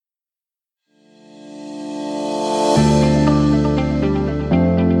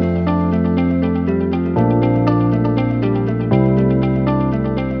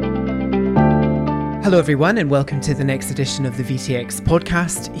Hello everyone and welcome to the next edition of the VTX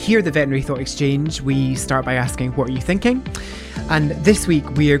podcast. Here at the Veterinary Thought Exchange, we start by asking, what are you thinking? And this week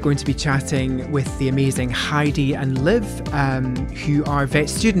we are going to be chatting with the amazing Heidi and Liv, who are vet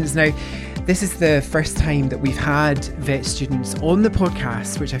students. Now, this is the first time that we've had vet students on the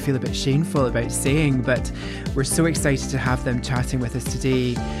podcast, which I feel a bit shameful about saying, but we're so excited to have them chatting with us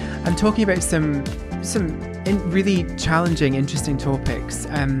today and talking about some really challenging, interesting topics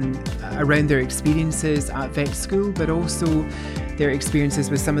around their experiences at vet school, but also their experiences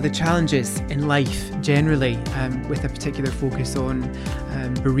with some of the challenges in life generally, with a particular focus on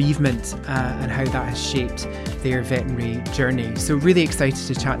bereavement and how that has shaped their veterinary journey. So really excited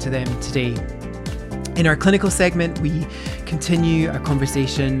to chat to them today. In our clinical segment, we continue a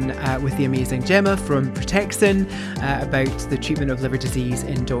conversation with the amazing Gemma from Protexin about the treatment of liver disease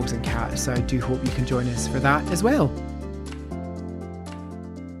in dogs and cats. So I do hope you can join us for that as well.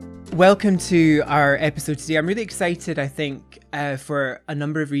 Welcome to our episode today. I'm really excited, I think, for a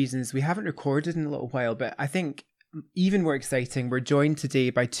number of reasons. We haven't recorded in a little while, but I think even more exciting, we're joined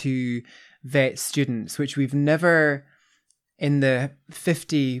today by two vet students, which we've never, in the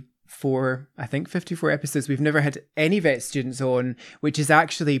 54 episodes, we've never had any vet students on, which is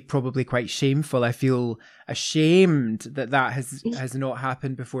actually probably quite shameful. I feel ashamed that has not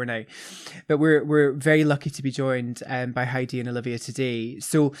happened before now. But we're very lucky to be joined by Heidi and Olivia today.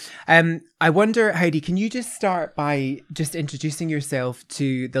 So I wonder, Heidi, can you just start by just introducing yourself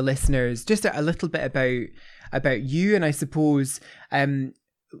to the listeners, just a little bit about you, and I suppose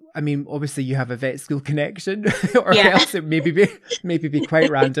I mean, obviously you have a vet school connection, or else it maybe be quite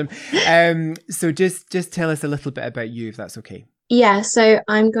random. So just tell us a little bit about you, if that's okay. Yeah, so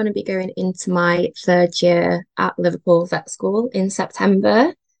I'm going to be going into my third year at Liverpool Vet School in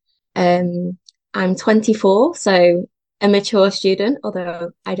September. I'm 24, so a mature student,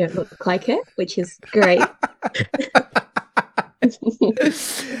 although I don't look like it, which is great.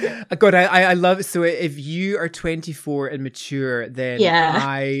 God, I love it. So if you are 24 and mature, then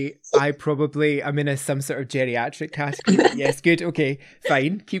I probably I'm in some sort of geriatric category. Yes, good, okay,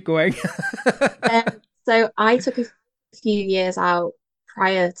 fine, keep going. So I took a few years out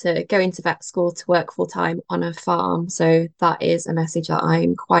prior to going to vet school to work full time on a farm. So that is a message that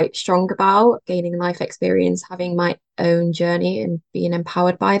I'm quite strong about, gaining life experience, having my own journey and being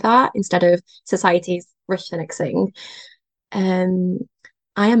empowered by that instead of society's restricting.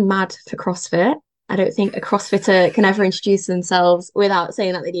 I am mad for CrossFit. I don't think a CrossFitter can ever introduce themselves without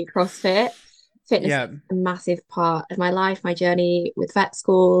saying that they do CrossFit. Fitness is a massive part of my life, my journey with vet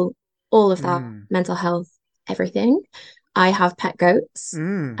school, all of that, mental health, everything. I have pet goats.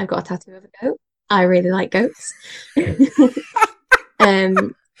 I've got a tattoo of a goat. I really like goats.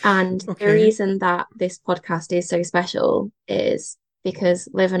 And the reason that this podcast is so special is because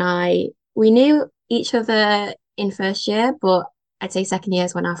Liv and I, we knew each other in first year, but I'd say second year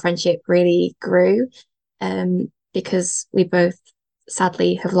is when our friendship really grew, because we both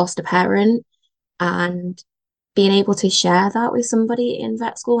sadly have lost a parent, and being able to share that with somebody in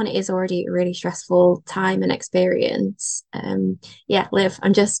vet school when it is already a really stressful time and experience. Liv,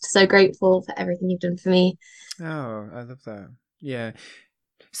 I'm just so grateful for everything you've done for me. Oh, I love that. Yeah.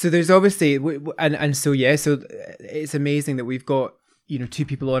 So there's obviously, so it's amazing that we've got, two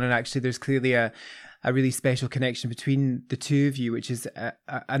people on, and actually there's clearly a really special connection between the two of you, which is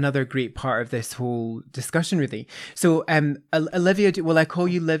another great part of this whole discussion, really. So, Olivia, will I call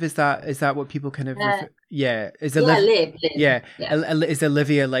you Liv? Is that what people kind of? Is Liv. Yeah. Is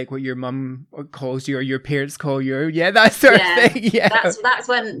Olivia like what your mum calls you or your parents call you? Yeah, that sort of thing. Yeah, that's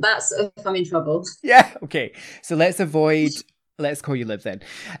if I'm in trouble. Yeah. Okay. So let's call you Liv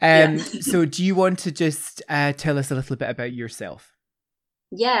then. So, do you want to just tell us a little bit about yourself?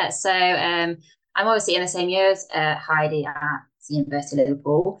 Yeah. So, I'm obviously in the same year as Heidi at the University of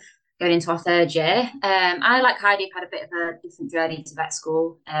Liverpool, going into our third year. I, like Heidi, have had a bit of a different journey to vet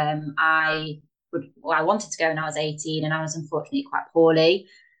school. I wanted to go when I was 18, and I was unfortunately quite poorly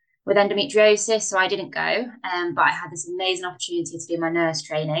with endometriosis, so I didn't go. But I had this amazing opportunity to do my nurse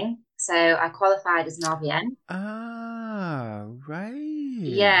training. So I qualified as an RVN. Ah, right.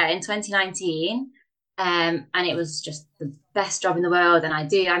 Yeah, in 2019. And it was just the best job in the world, and I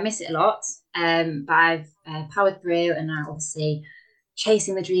miss it a lot. But I've powered through, and I'm obviously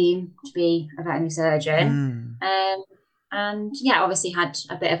chasing the dream to be a veterinary surgeon. And obviously had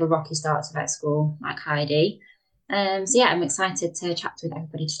a bit of a rocky start to vet school, like Heidi. I'm excited to chat with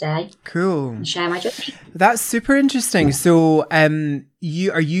everybody today. Cool. And share my journey. That's super interesting. So, are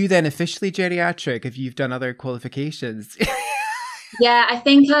you then officially geriatric if you've done other qualifications? Yeah, I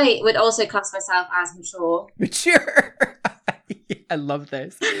think I would also class myself as mature. Mature. I love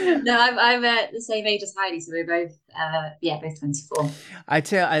this. No, I'm the same age as Heidi, so we're both both 24.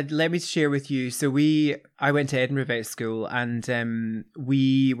 Let me share with you. So I went to Edinburgh Vet School, and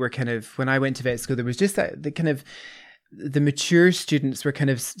we were kind of, when I went to vet school, there was just the mature students were kind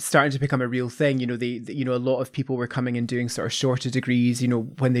of starting to become a real thing. You know, a lot of people were coming and doing sort of shorter degrees, you know,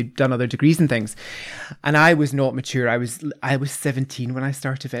 when they'd done other degrees and things. And I was not mature. I was 17 when I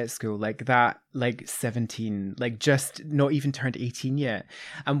started vet school, like 17, like just not even turned 18 yet.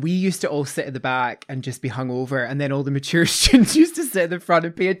 And we used to all sit at the back and just be hungover. And then all the mature students used to sit at the front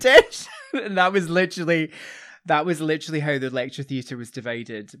and pay attention. And that was literally how the lecture theatre was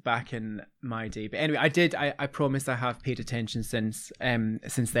divided back in my day. But anyway, I promise I have paid attention since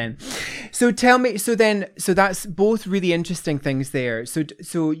then. So tell me, so that's both really interesting things there.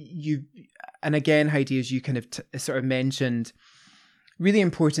 So you, and again, Heidi, as you kind of sort of mentioned, really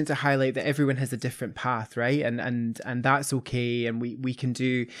important to highlight that everyone has a different path, right? And that's okay. And we can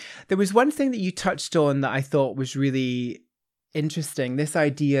do, there was one thing that you touched on that I thought was really interesting, this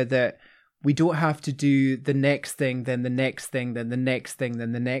idea that we don't have to do the next thing, then the next thing, then the next thing,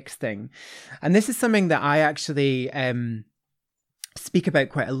 then the next thing. And this is something that I actually speak about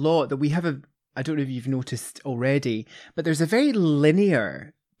quite a lot, that we have I don't know if you've noticed already, but there's a very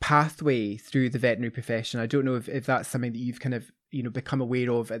linear pathway through the veterinary profession. I don't know if that's something that you've kind of, you know, become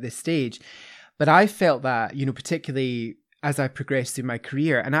aware of at this stage. But I felt that, you know, particularly as I progressed through my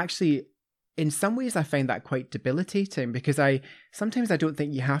career, and actually in some ways, I find that quite debilitating, because sometimes I don't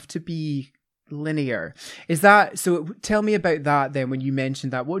think you have to be linear. Is that so? Tell me about that then. When you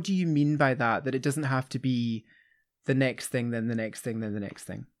mentioned that, what do you mean by that? That it doesn't have to be the next thing, then the next thing, then the next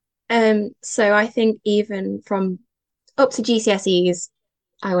thing. So I think even from up to GCSEs,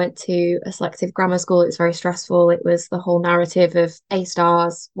 I went to a selective grammar school. It's very stressful. It was the whole narrative of A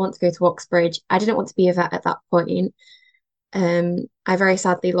stars, want to go to Oxbridge. I didn't want to be a vet at that point. I very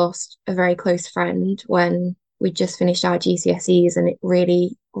sadly lost a very close friend when we just finished our GCSEs, and it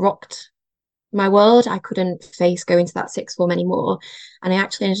really rocked my world. I couldn't face going to that sixth form anymore. And I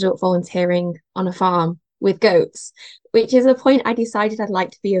actually ended up volunteering on a farm with goats, which is a point I decided I'd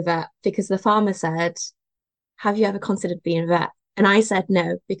like to be a vet, because the farmer said, have you ever considered being a vet? And I said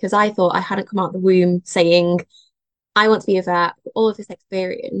no, because I thought I hadn't come out of the womb saying, I want to be a vet, all of this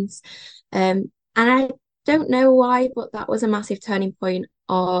experience. And I don't know why, but that was a massive turning point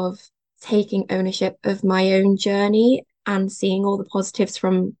of taking ownership of my own journey and seeing all the positives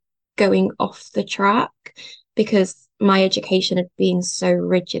from going off the track, because my education had been so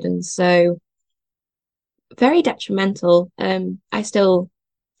rigid and so very detrimental. I still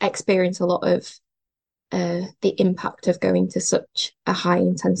experience a lot of the impact of going to such a high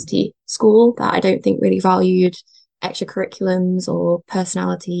intensity school that I don't think really valued extracurriculums or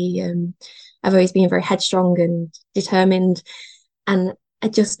personality. I've always been very headstrong and determined, and I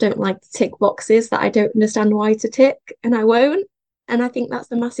just don't like to tick boxes that I don't understand why to tick, and I won't. And I think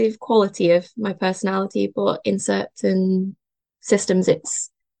that's a massive quality of my personality, but in certain systems it's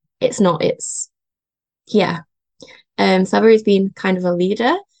not. So I've always been kind of a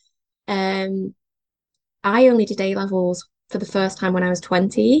leader. I only did A levels for the first time when I was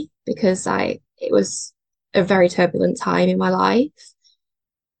 20, because it was a very turbulent time in my life.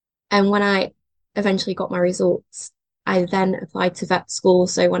 And when I eventually got my results, I then applied to vet school.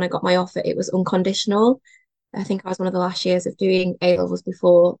 So when I got my offer, it was unconditional. I think I was one of the last years of doing A levels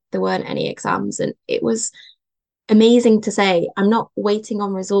before there weren't any exams. And it was amazing to say, I'm not waiting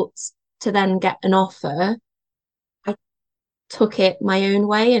on results to then get an offer. I took it my own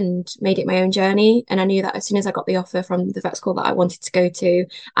way and made it my own journey. And I knew that as soon as I got the offer from the vet school that I wanted to go to,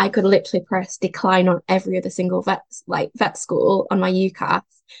 I could literally press decline on every other single vet school on my UCAS,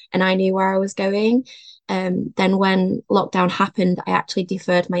 and I knew where I was going. Then when lockdown happened, I actually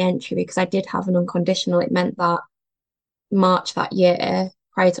deferred my entry because I did have an unconditional. It meant that March that year,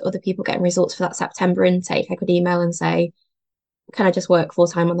 prior to other people getting results for that September intake, I could email and say, can I just work full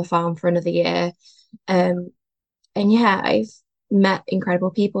time on the farm for another year? And yeah, I've met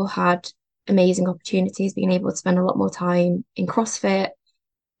incredible people, had amazing opportunities, being able to spend a lot more time in CrossFit,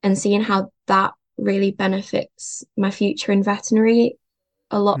 and seeing how that really benefits my future in veterinary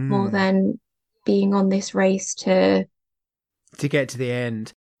a lot more than being on this race to get to the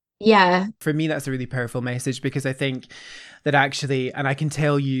end. Yeah. For me, that's a really powerful message, because I think that actually, and I can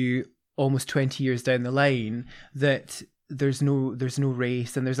tell you almost 20 years down the line, that there's no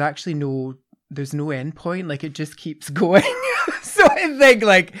race, and there's no end point. Like, it just keeps going. So I think,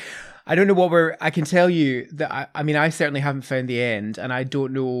 like, I don't know I can tell you that I mean, I certainly haven't found the end, and I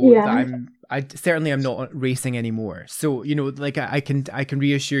don't know that I certainly am not racing anymore. So, you know, like, I can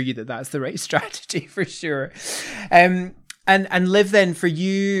reassure you that that's the right strategy for sure. And And Liv, then for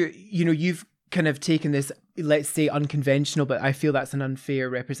you, you know, you've kind of taken this, let's say, unconventional, but I feel that's an unfair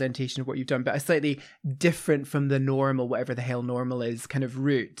representation of what you've done, but a slightly different from the normal, whatever the hell normal is, kind of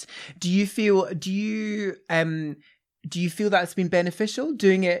route. Do you feel that's been beneficial,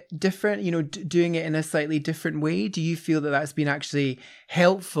 doing it different, you know, doing it in a slightly different way? Do you feel that that's been actually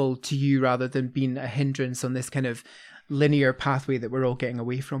helpful to you rather than being a hindrance on this kind of linear pathway that we're all getting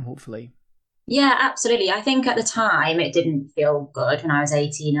away from, hopefully? Yeah, absolutely. I think at the time it didn't feel good when I was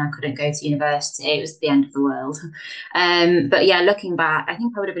 18 and I couldn't go to university. It was the end of the world. But yeah, looking back, I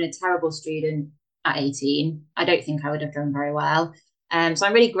think I would have been a terrible student at 18. I don't think I would have done very well. So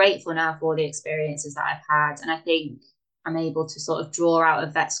I'm really grateful now for all the experiences that I've had. And I think I'm able to sort of draw out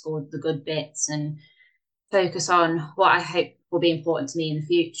of vet school the good bits and focus on what I hope will be important to me in the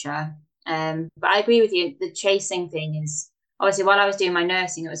future. But I agree with you. The chasing thing is, obviously, while I was doing my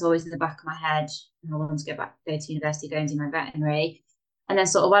nursing, it was always in the back of my head. I wanted to go to university, go and do my veterinary. And then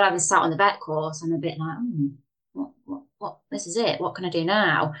sort of while I was sat on the vet course, I'm a bit like, what, this is it. What can I do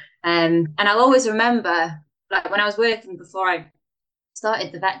now? And I'll always remember, like when I was working before I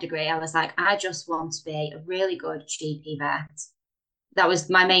started the vet degree, I was like, I just want to be a really good GP vet. That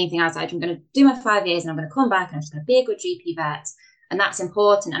was my main thing. I was like, I'm going to do my 5 years and I'm going to come back and I'm just going to be a good GP vet. And that's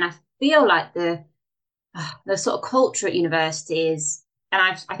important. And I feel like the sort of culture at universities,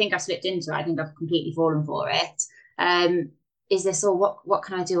 and I think I've slipped into it, I think I've completely fallen for it, is this, what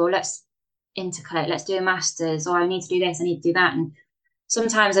can I do? Or let's intercalate, let's do a master's, or I need to do this, I need to do that. And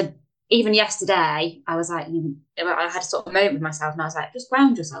sometimes even yesterday, I was like, I had a sort of moment with myself and I was like, just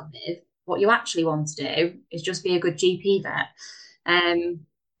ground yourself, Viv. What you actually want to do is just be a good GP vet. And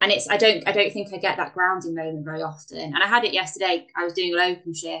I don't think I get that grounding moment very often. And I had it yesterday. I was doing a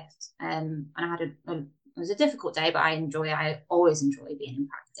locum shift, and I had it was a difficult day, but I always enjoy being in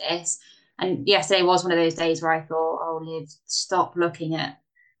practice. And yesterday was one of those days where I thought, oh, Liv, stop looking at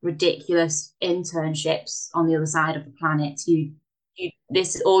ridiculous internships on the other side of the planet.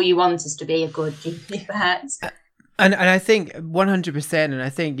 This all you want is to be a good GP vet. And I think 100%, and I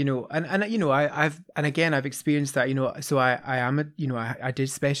think, you know, and you know, I've experienced that, you know, so I did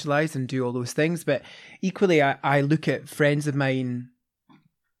specialize and do all those things, but equally I look at friends of mine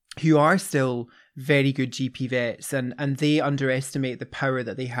who are still very good GP vets, and they underestimate the power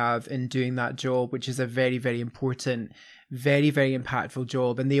that they have in doing that job, which is a very, very important, very, very impactful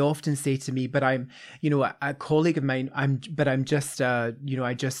job. And they often say to me, but I'm, you know, a colleague of mine, I just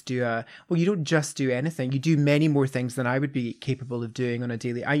do well, you don't just do anything. You do many more things than I would be capable of doing on a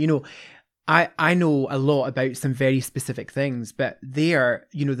daily. I know a lot about some very specific things, but they are,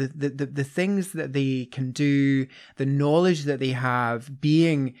 you know, the things that they can do, the knowledge that they have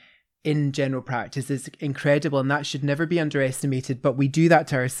being in general practice is incredible, and that should never be underestimated. But we do that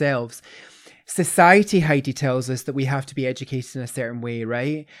to ourselves. Society, Heidi, tells us that we have to be educated in a certain way,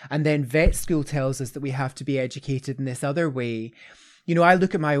 right? And then vet school tells us that we have to be educated in this other way. You know, I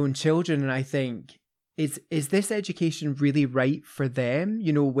look at my own children and I think, is this education really right for them?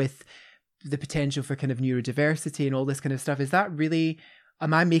 You know, with the potential for kind of neurodiversity and all this kind of stuff. Is that really,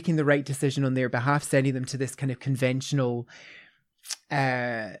 am I making the right decision on their behalf, sending them to this kind of conventional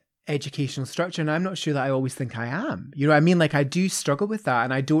educational structure? And I'm not sure that I always think I am. You know what I mean? Like, I do struggle with that,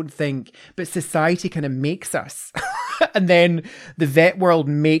 and I don't think, but society kind of makes us and then the vet world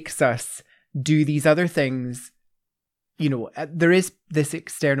makes us do these other things. You know, there is this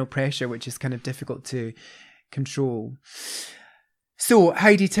external pressure which is kind of difficult to control. So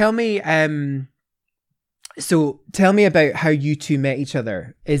Heidi, tell me about how you two met each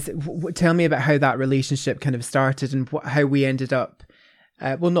other. Tell me about how that relationship kind of started and how we ended up.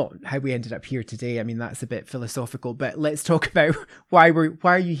 Well, not how we ended up here today. I mean, that's a bit philosophical, but let's talk about why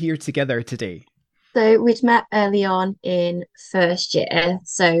are you here together today? So we'd met early on in first year,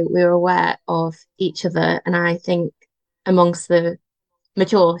 so we were aware of each other. And I think amongst the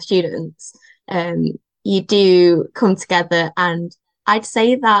mature students, you do come together, and I'd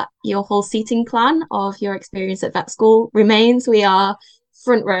say that your whole seating plan of your experience at vet school remains. We are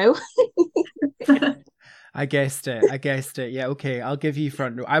front row. I guessed it. Yeah, okay. I'll give you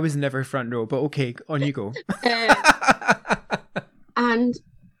front row. I was never front row, but okay, on you go. And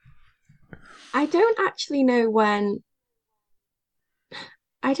I don't actually know when.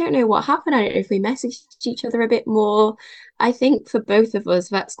 I don't know what happened. I don't know if we messaged each other a bit more. I think for both of us,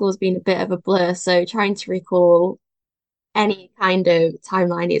 vet school has been a bit of a blur. So trying to recall any kind of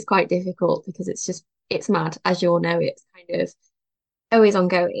timeline is quite difficult because it's mad. As you all know, it's kind of always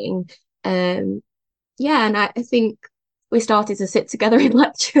ongoing. Yeah, and I think we started to sit together in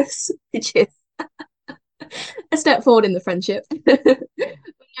lectures, which is a step forward in the friendship.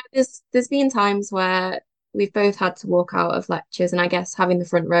 There's been times where we've both had to walk out of lectures, and I guess having the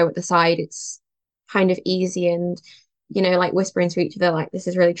front row at the side, it's kind of easy, and like whispering to each other, like, this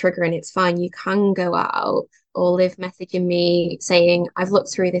is really triggering, it's fine, you can go out. Or Liv messaging me saying, I've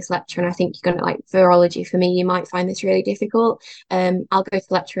looked through this lecture and I think you're gonna like virology for me, you might find this really difficult. I'll go to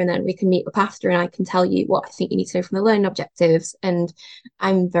the lecture and then we can meet up after and I can tell you what I think you need to know from the learning objectives. And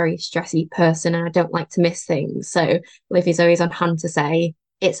I'm a very stressy person and I don't like to miss things. So Liv is always on hand to say,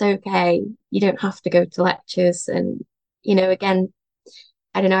 it's okay, you don't have to go to lectures. And again,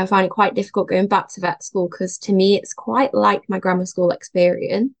 I don't know, I find it quite difficult going back to vet school because to me it's quite like my grammar school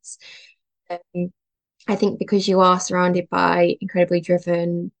experience. I think because you are surrounded by incredibly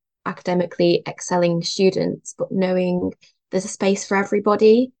driven, academically excelling students, but knowing there's a space for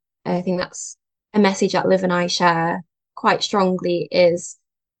everybody, I think that's a message that Liv and I share quite strongly, is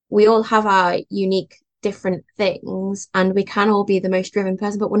we all have our unique different things and we can all be the most driven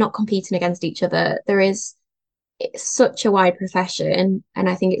person, but we're not competing against each other. It's such a wide profession, and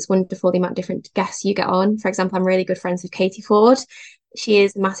I think it's wonderful the amount of different guests you get on. For example, I'm really good friends with Katie Ford. She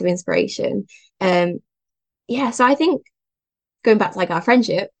is a massive inspiration. So I think going back to like our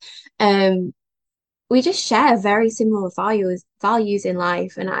friendship, we just share very similar values in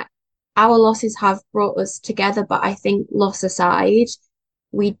life, and our losses have brought us together. But I think loss aside,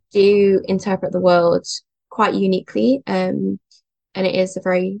 we do interpret the world quite uniquely, and it is a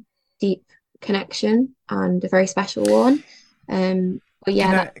very deep connection and a very special one. But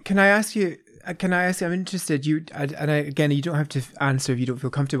yeah, can I ask you? I'm interested. Again, you don't have to answer if you don't feel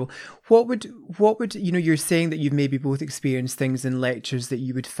comfortable. What would you're saying that you've maybe both experienced things in lectures that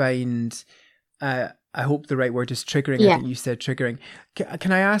you would find, I hope the right word is triggering. Yeah. I think you said triggering.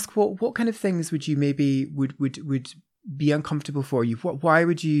 Can I ask what kind of things would you maybe would be uncomfortable for you? Why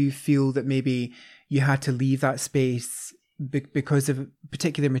would you feel that maybe you had to leave that space because of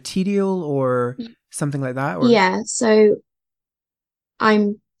particular material or something like that? Or? Yeah, so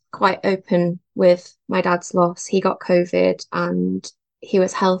I'm quite open with my dad's loss. He got COVID and he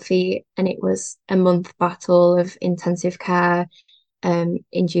was healthy, and it was a month battle of intensive care,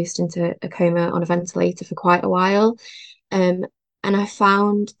 induced into a coma on a ventilator for quite a while. And I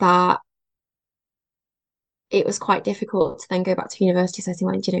found that it was quite difficult to then go back to university setting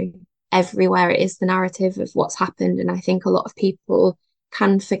when, everywhere it is the narrative of what's happened. And I think a lot of people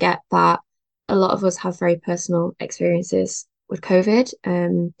can forget that a lot of us have very personal experiences with COVID.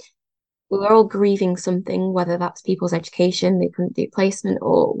 We're all grieving something, whether that's people's education, they couldn't do placement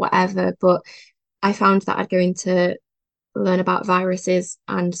or whatever. But I found that I'd go into learn about viruses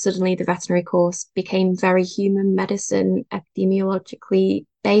and suddenly the veterinary course became very human medicine, epidemiologically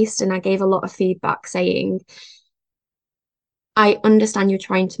based. And I gave a lot of feedback saying, I understand you're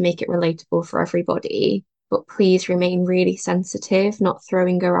trying to make it relatable for everybody, but please remain really sensitive, not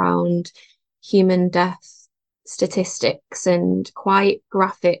throwing around human death statistics and quite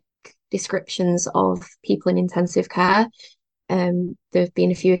graphic descriptions of people in intensive care. There have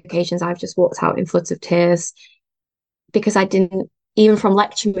been a few occasions I've just walked out in floods of tears because I didn't, even from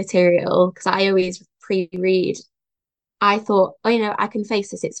lecture material, because I always pre-read, I thought, I can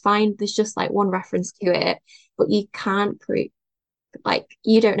face this, it's fine. There's just like one reference to it, but you can't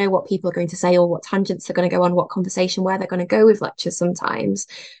you don't know what people are going to say or what tangents are going to go on, what conversation, where they're going to go with lectures sometimes.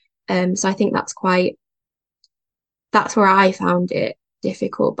 So I think that's where I found it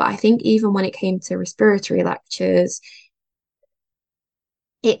difficult. But I think even when it came to respiratory lectures,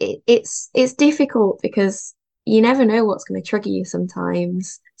 it's difficult because you never know what's going to trigger you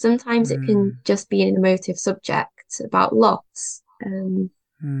sometimes. Sometimes it can just be an emotive subject about loss.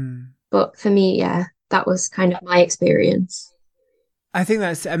 But for me, yeah, that was kind of my experience. I think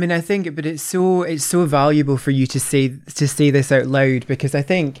but it's so valuable for you to say this out loud, because I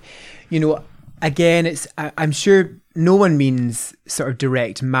think, again, I'm sure no one means sort of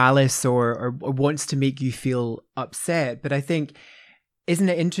direct malice or wants to make you feel upset. But I think, isn't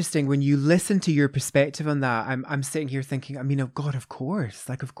it interesting when you listen to your perspective on that? I'm sitting here thinking, oh God, of course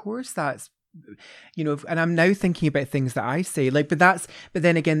that's, and I'm now thinking about things that I say, but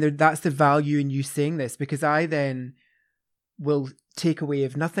then again, that's the value in you saying this, because I then will take away,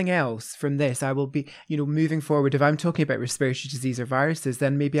 if nothing else from this, I will be, moving forward, if I'm talking about respiratory disease or viruses,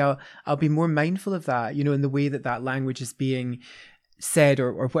 then maybe I'll be more mindful of that, in the way that language is being said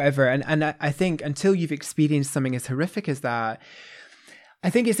or whatever. And I think until you've experienced something as horrific as that, I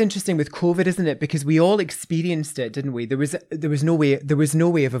think it's interesting with COVID, isn't it? Because we all experienced it, didn't we? There was no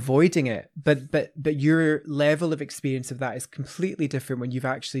way of avoiding it. But your level of experience of that is completely different when you've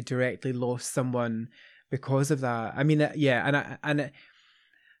actually directly lost someone because of that.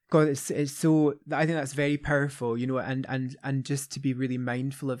 God, it's so, I think that's very powerful, and just to be really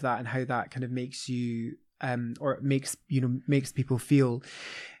mindful of that and how that kind of makes you or makes people feel.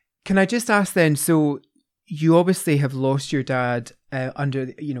 Can I just ask then, so you obviously have lost your dad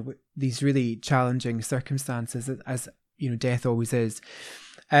under, these really challenging circumstances, as death always is.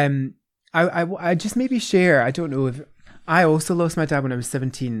 I just maybe share, I don't know if I also lost my dad when I was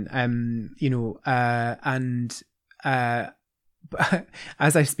 17, but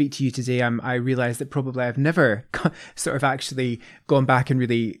as I speak to you today, I realize that probably I've never sort of actually gone back and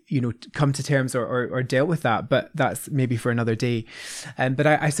really, come to terms or dealt with that, but that's maybe for another day. But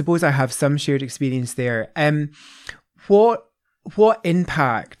I suppose I have some shared experience there. What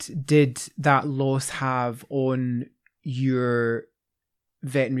impact did that loss have on your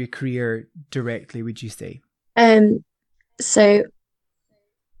veterinary career directly, would you say? So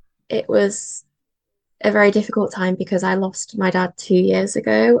it was a very difficult time because I lost my dad 2 years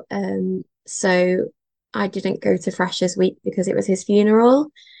ago. So I didn't go to Freshers Week because it was his funeral,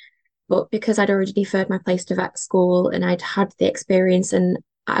 but because I'd already deferred my place to vet school and I'd had the experience and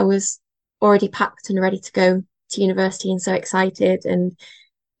I was already packed and ready to go to university and so excited. And,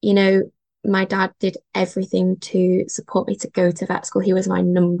 my dad did everything to support me to go to vet school. He was my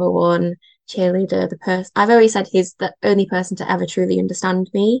number one cheerleader, I've always said he's the only person to ever truly understand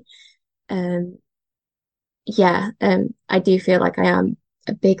me. I do feel like I am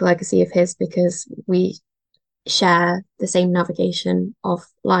a big legacy of his because we share the same navigation of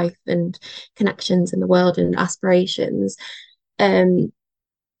life and connections in the world and aspirations. It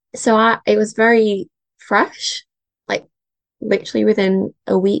was very fresh, like literally within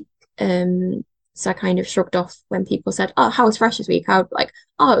a week. So I kind of shrugged off when people said, "Oh, how was Freshers Week?" I was like,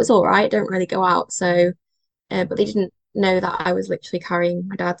 "Oh, it was all right. I don't really go out." So, but they didn't know that I was literally carrying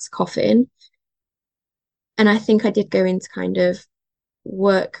my dad's coffin. And I think I did go into kind of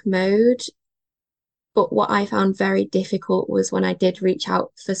work mode. But what I found very difficult was when I did reach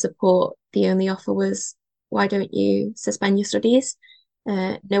out for support, the only offer was, why don't you suspend your studies?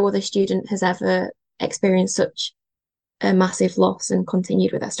 No other student has ever experienced such a massive loss and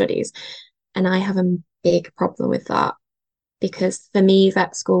continued with their studies. And I have a big problem with that because for me,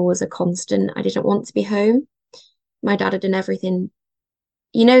 vet school was a constant. I didn't want to be home. My dad had done everything,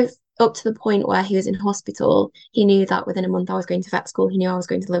 up to the point where he was in hospital. He knew that within a month I was going to vet school. He knew I was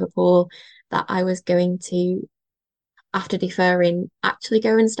going to Liverpool, that I was going to, after deferring, actually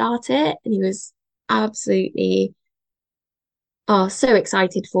go and start it. And he was absolutely, so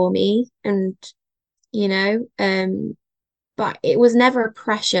excited for me. And, but it was never a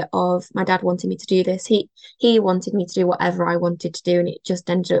pressure of my dad wanting me to do this. He wanted me to do whatever I wanted to do, and it just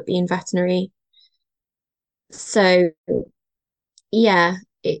ended up being veterinary. So, yeah,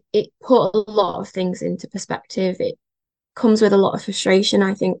 it put a lot of things into perspective. It comes with a lot of frustration,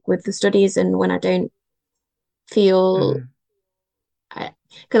 I think, with the studies and when I don't feel, because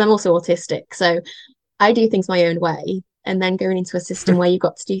I'm also autistic, so I do things my own way. And then going into a system where you've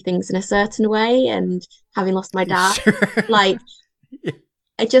got to do things in a certain way, and having lost my dad,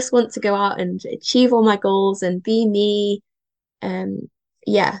 I just want to go out and achieve all my goals and be me.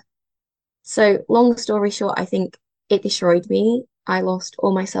 So long story short, I think it destroyed me. I lost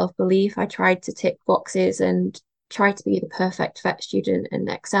all my self-belief. I tried to tick boxes and try to be the perfect vet student and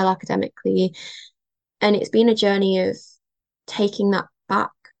excel academically. And it's been a journey of taking that back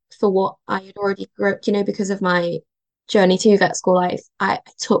for what I had already grew up, because of my journey to vet school life, I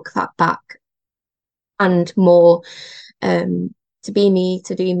took that back and more, to be me,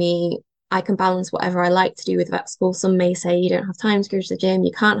 to do me. I can balance whatever I like to do with vet school. Some may say you don't have time to go to the gym,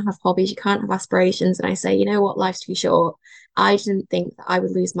 you can't have hobbies, you can't have aspirations. And I say, you know what, life's too short. I didn't think that I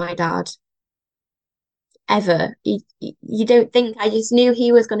would lose my dad ever. You don't think, I just knew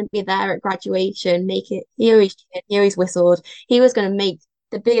he was going to be there at graduation, make it, he always cheered, he always whistled, he was going to make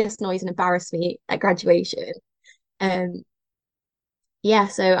the biggest noise and embarrass me at graduation. So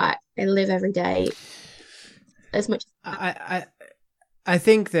I live every day as much as I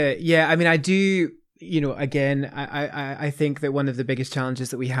think that, I mean, I do, again, I think that one of the biggest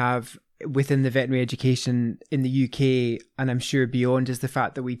challenges that we have within the veterinary education in the UK, and I'm sure beyond, is the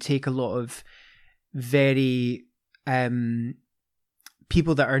fact that we take a lot of very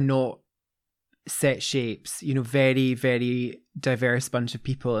people that are not set shapes, very, very diverse bunch of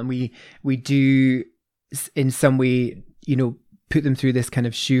people, and we do in some way, put them through this kind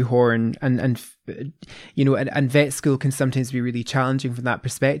of shoehorn, and vet school can sometimes be really challenging from that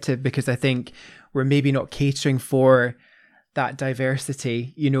perspective, because I think we're maybe not catering for that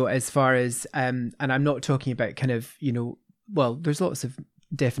diversity, as far as and I'm not talking about kind of, well, there's lots of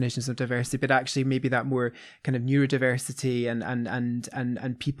definitions of diversity, but actually maybe that more kind of neurodiversity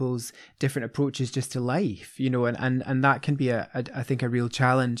and people's different approaches just to life, and that can be I think a real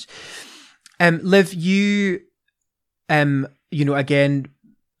challenge. Liv, again,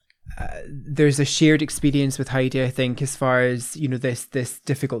 there's a shared experience with Heidi, I think, as far as, this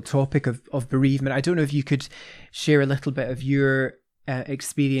difficult topic of bereavement. I don't know if you could share a little bit of your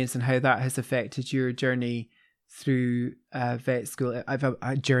experience and how that has affected your journey through vet school. I've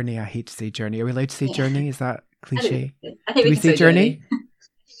a journey. I hate to say journey. Are we allowed to say journey? Is that cliche? I think we say journey?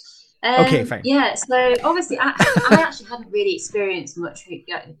 Okay, fine. Yeah, so obviously I actually hadn't really experienced much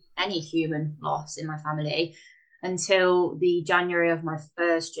any human loss in my family until the January of my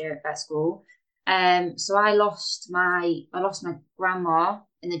first year at vet school. So I lost my grandma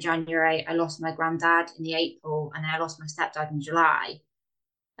in the January, I lost my granddad in the April, and then I lost my stepdad in July.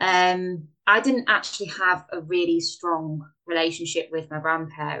 I didn't actually have a really strong relationship with my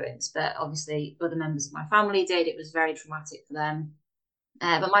grandparents, but obviously other members of my family did. It was very traumatic for them.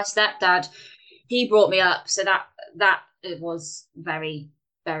 But my stepdad, he brought me up, so that it was very,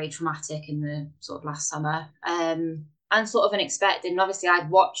 very traumatic in the sort of last summer, and sort of unexpected. And obviously I'd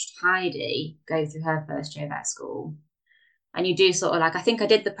watched Heidi go through her first year of vet school, and you do sort of like, I think I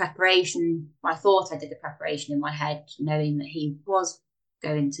did the preparation, I thought I did the preparation in my head, knowing that he was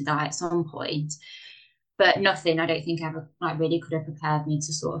going to die at some point, but nothing, I don't think ever really could have prepared me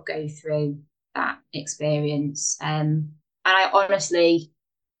to sort of go through that experience. And I honestly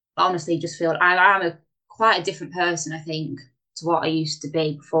just feel I am quite a different person, I think, to what I used to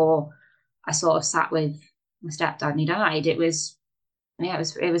be before I sort of sat with my stepdad and he died. It was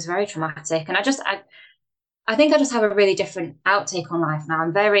very traumatic, and I think I just have a really different outtake on life now.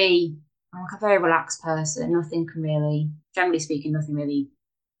 I'm like a very relaxed person. Generally speaking, nothing really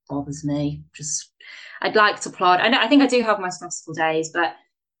bothers me. Just I'd like to plod. I think I do have my stressful days, but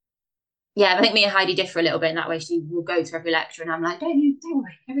yeah, I think me and Heidi differ a little bit in that way. She will go to every lecture and I'm like, don't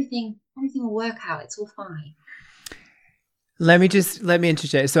worry, everything will work out. It's all fine. Let me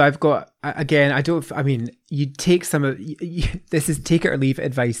interject. So I've got, again, you take some of, this is take it or leave it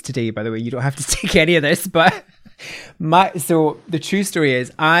advice today, by the way. You don't have to take any of this, but so the true story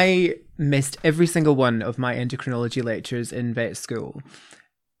is I missed every single one of my endocrinology lectures in vet school.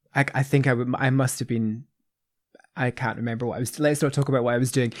 I think I must have been, I can't remember what I was, let's not talk about what I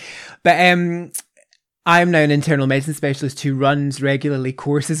was doing. But I am now an internal medicine specialist who runs regularly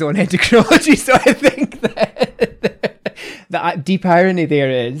courses on endocrinology. So I think that the deep irony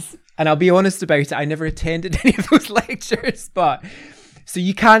there is, and I'll be honest about it, I never attended any of those lectures, but so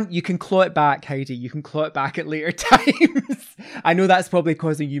you can claw it back, Heidi. You can claw it back at later times. I know that's probably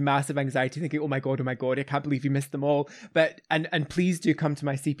causing you massive anxiety, thinking, oh my God, I can't believe you missed them all. But, and please do come to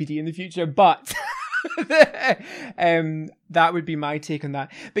my CPD in the future, but that would be my take on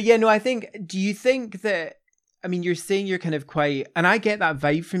that. But yeah, no, do you think that, I mean, you're saying you're kind of quite, and I get that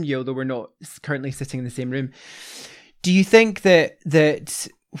vibe from you, although we're not currently sitting in the same room. Do you think that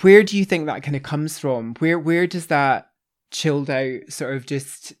where do you think that kind of comes from? Where does that chilled out sort of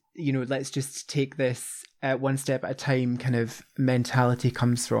just, let's just take this one step at a time kind of mentality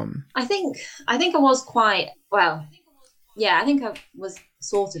comes from? I think I was quite, well, yeah, I think I was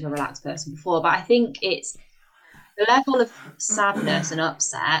sort of a relaxed person before, but I think it's the level of sadness and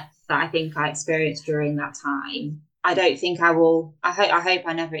upset that I think I experienced during that time. I don't think I will, I hope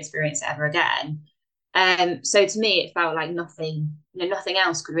I never experience it ever again. So to me, it felt like nothing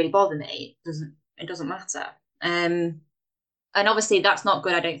else could really bother me. It doesn't matter. And obviously that's not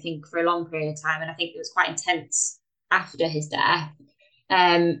good, I don't think, for a long period of time. And I think it was quite intense after his death.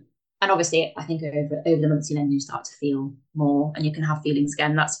 And obviously I think over the months, you start to feel more and you can have feelings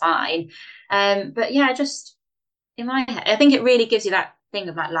again, that's fine. But yeah, just in my head, I think it really gives you that thing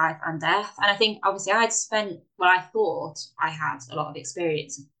of like life and death. And I think obviously I thought I had a lot of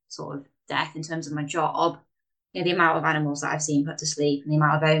experience of sort of death in terms of my job, the amount of animals that I've seen put to sleep and the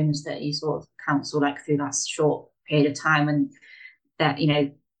amount of owners that you sort of counsel like through that short period of time when that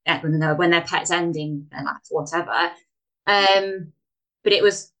when their pet's ending their life, whatever. But it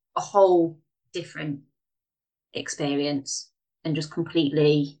was a whole different experience and just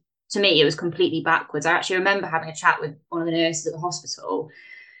completely, to me, it was completely backwards. I actually remember having a chat with one of the nurses at the hospital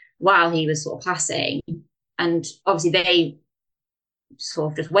while he was sort of passing, and obviously they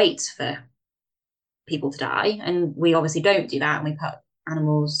sort of just wait for people to die, and we obviously don't do that, and we put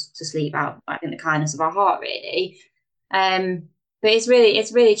animals to sleep out in the kindness of our heart, really. But it's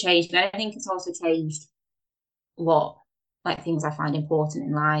really changed, and I think it's also changed what things I find important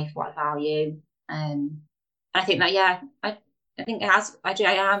in life, what I value. And I think that, yeah, I think it has. I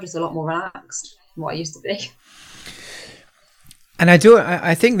am just a lot more relaxed than what I used to be. And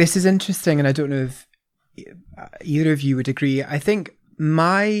I think this is interesting, and I don't know if either of you would agree. I think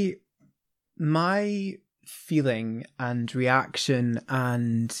my feeling and reaction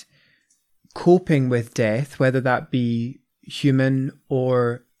and coping with death, whether that be human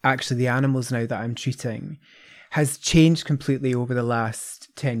or actually the animals now that I'm treating, has changed completely over the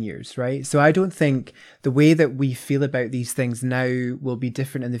last 10 years, right? So I don't think the way that we feel about these things now will be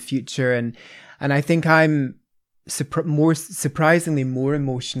different in the future. And I think I'm surprisingly more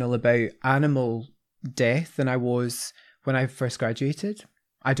emotional about animal death than I was when I first graduated.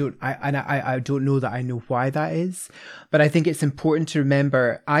 I don't know that I know why that is, but I think it's important to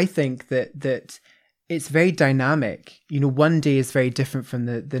remember. I think that it's very dynamic. One day is very different from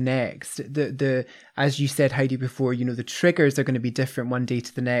the next. The as you said, Heidi, before, the triggers are going to be different one day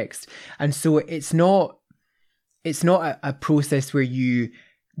to the next, and so it's not a process where you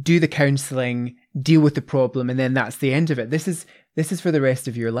do the counselling, deal with the problem, and then that's the end of it. This is for the rest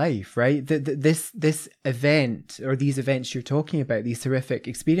of your life, right? This event, or these events you're talking about, these horrific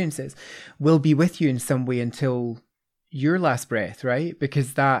experiences, will be with you in some way until your last breath, right?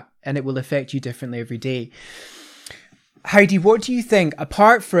 And it will affect you differently every day. Heidi, what do you think,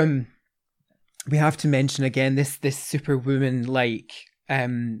 apart from, we have to mention again, this superwoman-like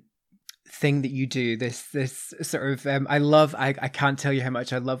thing that you do, this sort of, I can't tell you how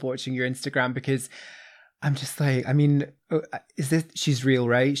much I love watching your Instagram, because I'm just like, she's real,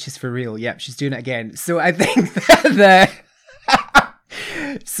 right? She's for real. Yep, she's doing it again. So I think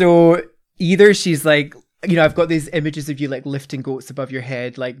so either she's like, I've got these images of you like lifting goats above your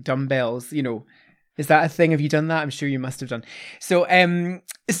head, like dumbbells, is that a thing? Have you done that? I'm sure you must have done. So,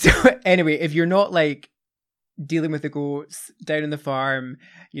 so anyway, if you're not like dealing with the goats down on the farm,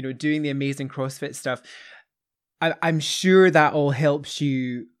 doing the amazing CrossFit stuff, I'm sure that all helps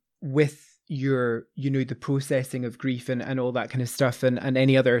you with your, the processing of grief and all that kind of stuff, and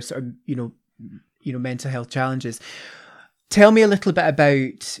any other sort of, mental health challenges. Tell me a little bit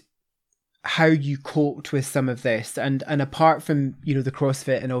about how you coped with some of this, and apart from the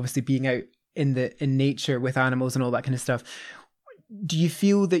CrossFit and obviously being out in nature with animals and all that kind of stuff, do you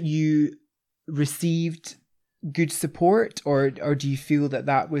feel that you received good support, or do you feel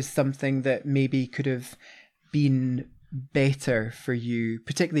that was something that maybe could have been better for you,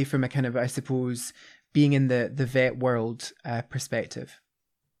 particularly from a kind of, I suppose, being in the vet world perspective?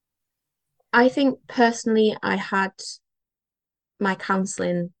 I think personally I had my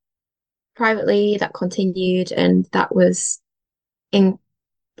counselling privately that continued, and that was in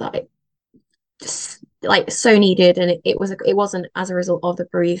like so needed, and it wasn't as a result of the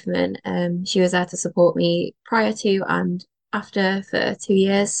bereavement. She was there to support me prior to and after for 2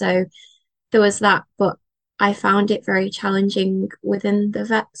 years, so there was that. But I found it very challenging within the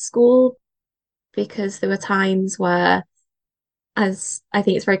vet school, because there were times where, as I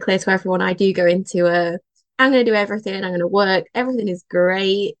think it's very clear to everyone, I do go into I'm going to do everything, I'm going to work, everything is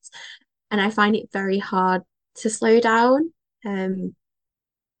great, and I find it very hard to slow down.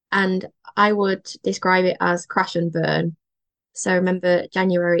 And I would describe it as crash and burn. So I remember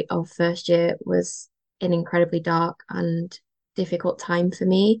January of first year was an incredibly dark and difficult time for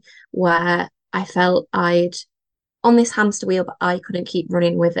me, where I felt I'd on this hamster wheel, but I couldn't keep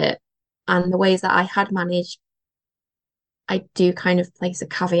running with it. And the ways that I had managed, I do kind of place a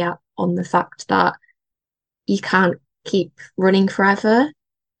caveat on the fact that you can't keep running forever,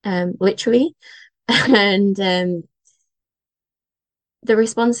 literally. And the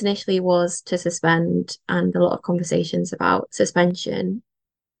response initially was to suspend, and a lot of conversations about suspension.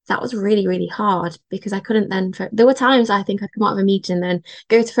 That was really, really hard, because I couldn't then. There were times I think I'd come out of a meeting and then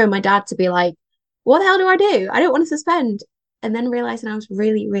go to phone my dad to be like, what the hell do I do? I don't want to suspend. And then realizing I was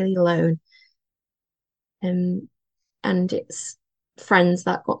really, really alone. And it's friends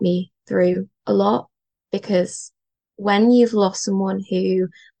that got me through a lot, because when you've lost someone who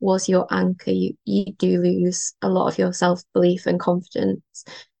was your anchor, you do lose a lot of your self-belief and confidence.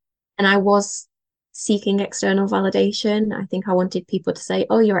 And I was seeking external validation. I think I wanted people to say,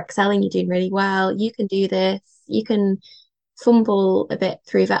 oh, you're excelling, you're doing really well, you can do this, you can fumble a bit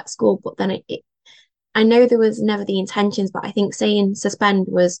through vet school. But then I know there was never the intentions, but I think saying suspend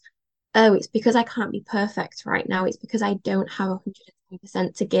was, oh, it's because I can't be perfect right now. It's because I don't have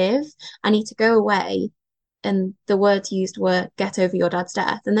 110% to give. I need to go away. And the words used were get over your dad's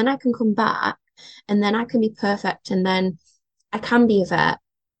death. And then I can come back, and then I can be perfect. And then I can be a vet.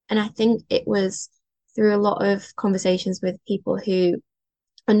 And I think it was through a lot of conversations with people who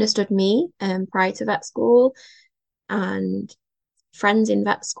understood me prior to vet school, and friends in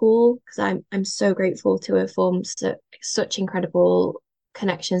vet school, because I'm so grateful to have formed such incredible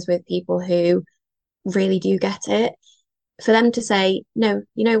connections with people who really do get it. For them to say, no,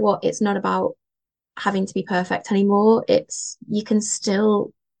 you know what, it's not about having to be perfect anymore. It's, you can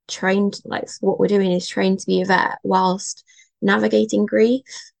still train, like what we're doing is train to be a vet whilst navigating grief.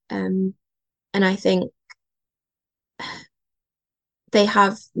 And I think they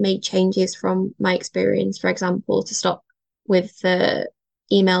have made changes from my experience, for example, to stop with the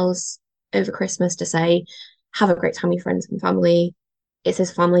emails over Christmas to say, have a great time with friends and family. It's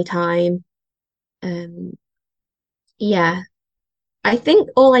his family time. Um, yeah, I think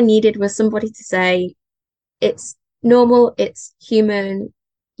all I needed was somebody to say, it's normal, it's human.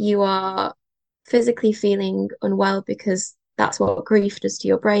 You are physically feeling unwell because that's what grief does to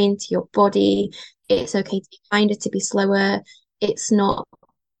your brain, to your body. It's okay to be kinder, to be slower. It's not,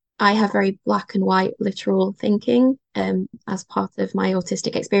 I have very black and white literal thinking as part of my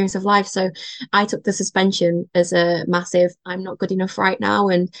autistic experience of life. So I took the suspension as a massive, I'm not good enough right now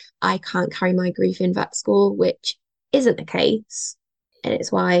and I can't carry my grief in vet school, which isn't the case. And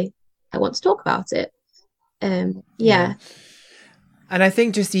it's why I want to talk about it. Yeah. And I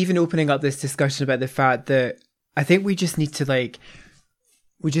think just even opening up this discussion about the fact that I think we just need to take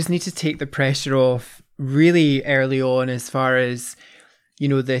the pressure off really early on as far as, you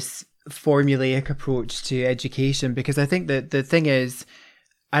know, this formulaic approach to education, because I think that the thing is,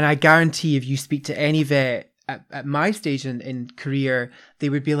 and I guarantee if you speak to any vet at my stage in career, they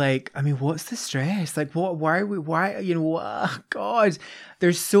would be like, I mean, what's the stress? Like, why, you know, oh God,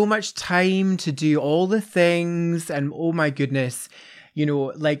 there's so much time to do all the things. And oh my goodness, you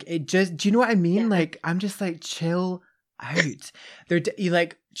know, like it just, do you know what I mean? Yeah. Like, I'm just like, chill out. You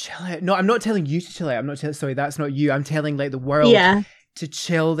like, chill out. No, I'm not telling you to chill out. I'm not telling, sorry, that's not you. I'm telling like the world to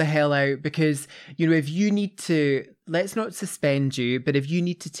chill the hell out, because, you know, if you need to, let's not suspend you, but if you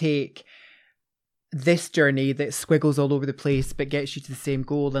need to take this journey that squiggles all over the place but gets you to the same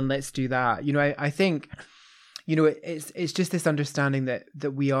goal, then let's do that. You know, I think, you know, it's just this understanding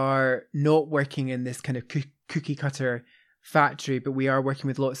that we are not working in this kind of cookie cutter factory, but we are working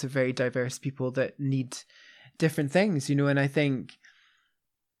with lots of very diverse people that need different things, you know. And I think,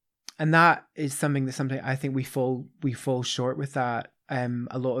 and that is something I think we fall short with that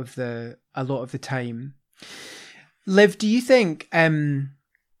a lot of the time. Liv, do you think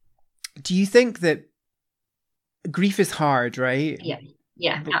that grief is hard, right?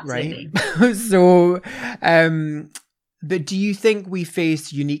 Yeah, absolutely. Right. So, but do you think we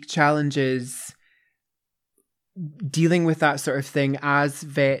face unique challenges dealing with that sort of thing as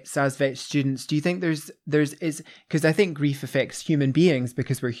vet students? Do you think there's because I think grief affects human beings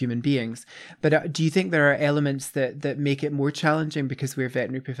because we're human beings, but do you think there are elements that make it more challenging because we're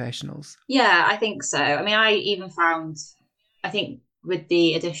veterinary professionals? Yeah, I think so. I mean, I even found, I think with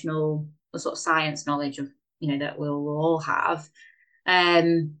the additional sort of science knowledge of, you know, that we'll all have,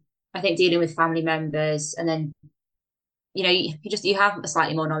 I think dealing with family members, and then, you know, you have a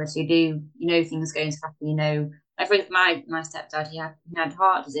slightly more knowledge. So you know things going to happen. You know, my stepdad, he had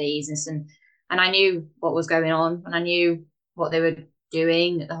heart disease, and I knew what was going on, and I knew what they were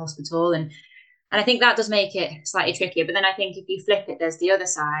doing at the hospital, and I think that does make it slightly trickier. But then I think if you flip it, there's the other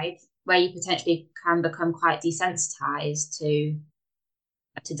side where you potentially can become quite desensitized to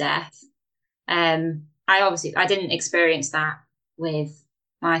death. I didn't experience that with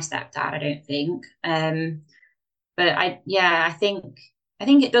my stepdad, I don't think. But I think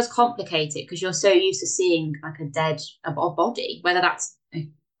it does complicate it because you're so used to seeing like a body, whether that's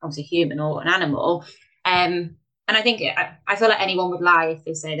obviously human or an animal. And I think I feel like anyone would lie if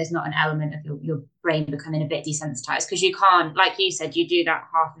they say there's not an element of your brain becoming a bit desensitized, because you can't, like you said, you do that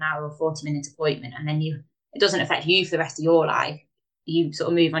half an hour or 40-minute appointment, and then it doesn't affect you for the rest of your life. You sort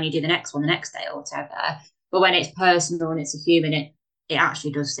of move on, you do the next one the next day or whatever. But when it's personal and it's a human, it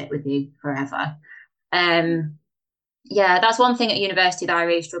actually does sit with you forever. That's one thing at university that I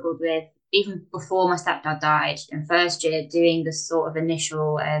really struggled with, even before my stepdad died in first year, doing the sort of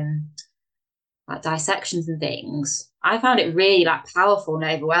initial like dissections and things. I found it really like powerful and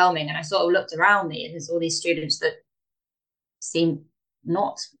overwhelming, and I sort of looked around me and there's all these students that seemed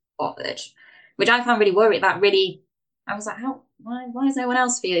not bothered, which I found really worried. I was like, why is no one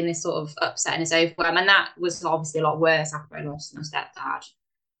else feeling this sort of upset and this overwhelm? And that was obviously a lot worse after I lost my stepdad.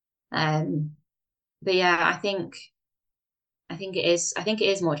 But yeah, I think it is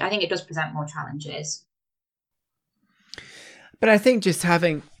more. I think it does present more challenges. But I think just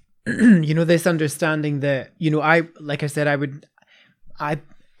having, you know, this understanding that, you know, I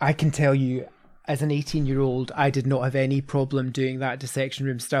can tell you as an 18-year-old, I did not have any problem doing that dissection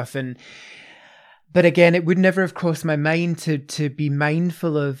room stuff. But again, it would never have crossed my mind to be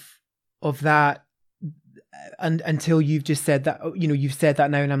mindful of that until you've just said that, you know, you've said that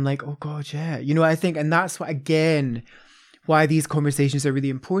now, and I'm like, oh God, yeah. You know, I think, and that's what, again, why these conversations are really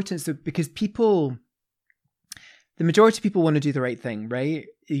important. So because the majority of people want to do the right thing, right?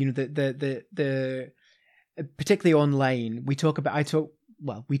 You know, the particularly online, I talk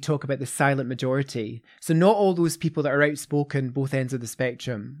well, we talk about the silent majority. So not all those people that are outspoken, both ends of the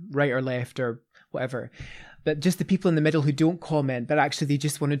spectrum, right or left or whatever, but just the people in the middle who don't comment, but actually they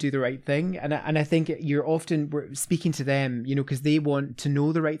just want to do the right thing. And I think we're speaking to them, you know, because they want to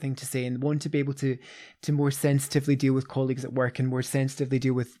know the right thing to say and want to be able to more sensitively deal with colleagues at work and more sensitively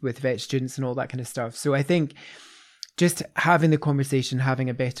deal with vet students and all that kind of stuff. So I think just having the conversation, having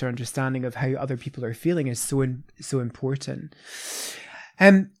a better understanding of how other people are feeling is so important.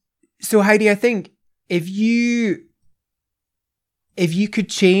 So Heidi, I think if you could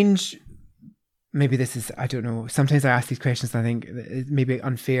change, maybe this is, I don't know, sometimes I ask these questions and I think it may be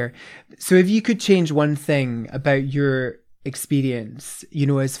unfair. So if you could change one thing about your experience, you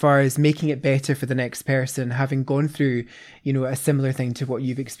know, as far as making it better for the next person, having gone through, you know, a similar thing to what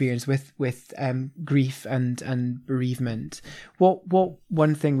you've experienced with grief and bereavement, what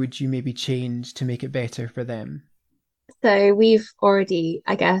one thing would you maybe change to make it better for them? So we've already,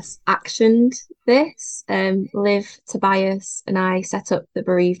 I guess, actioned this. Liv, Tobias and I set up the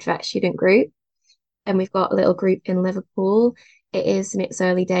Bereaved Vet Student Group, and we've got a little group in Liverpool. It is in its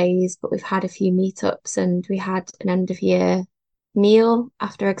early days, but we've had a few meetups and we had an end of year meal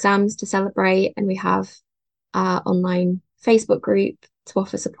after exams to celebrate, and we have our online Facebook group to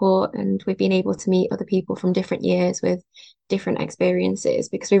offer support, and we've been able to meet other people from different years with different experiences,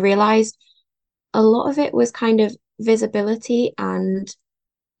 because we realized a lot of it was kind of visibility. And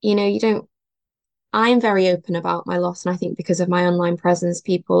you know, I'm very open about my loss, and I think because of my online presence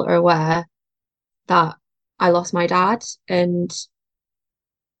people are aware that I lost my dad.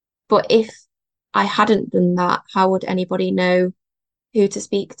 But if I hadn't done that, how would anybody know who to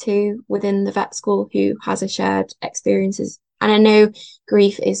speak to within the vet school who has a shared experiences? And I know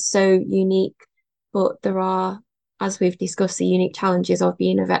grief is so unique, but there are, as we've discussed, the unique challenges of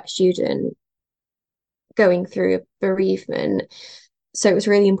being a vet student going through a bereavement. So it was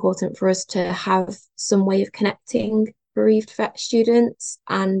really important for us to have some way of connecting bereaved vet students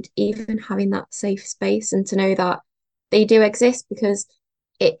and even having that safe space, and to know that they do exist, because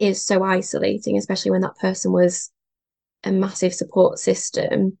it is so isolating, especially when that person was a massive support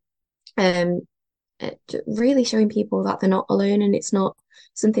system. Really showing people that they're not alone and it's not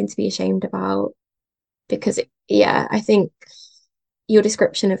something to be ashamed about. Because I think your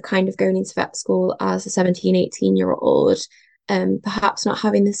description of kind of going into vet school as a 17, 18-year-old, perhaps not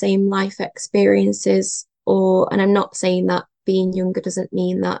having the same life experiences, and I'm not saying that being younger doesn't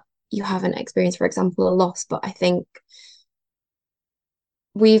mean that you haven't experienced, for example, a loss, but I think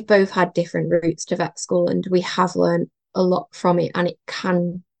we've both had different routes to vet school and we have learned a lot from it, and it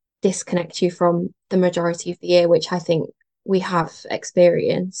can disconnect you from the majority of the year, which I think we have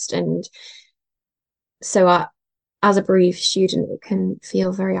experienced. And so as a bereaved student, it can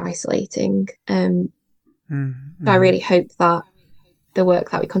feel very isolating. So I really hope that the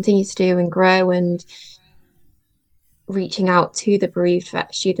work that we continue to do and grow and reaching out to the bereaved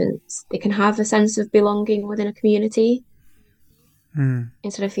vet students, they can have a sense of belonging within a community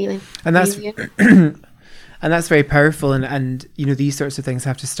instead of feeling and that's and that's very powerful. And you know, these sorts of things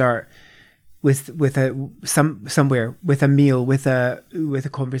have to start with somewhere, with a meal, with a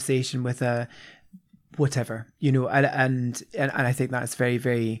conversation, with a whatever, you know, and I think that's very,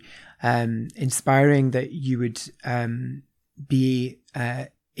 very inspiring that you would be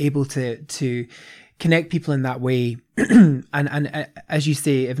able to connect people in that way. and as you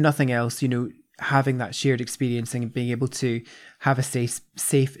say, if nothing else, you know, having that shared experience and being able to have a safe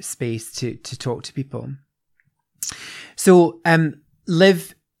space to talk to people. So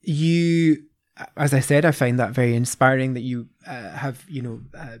Liv, you, as I said, I find that very inspiring that you have, you know,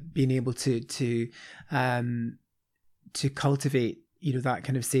 been able to cultivate, you know, that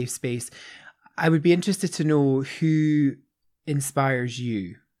kind of safe space. I would be interested to know who inspires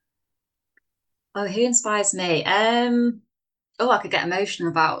you. Oh, who inspires me? I could get emotional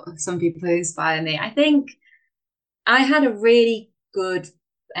about some people who inspire me. I think I had a really good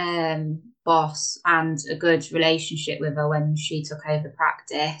boss and a good relationship with her when she took over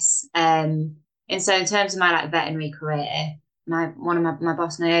practice. And so in terms of my veterinary career, my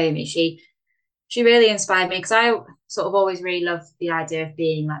boss Naomi, she really inspired me, because I sort of always really loved the idea of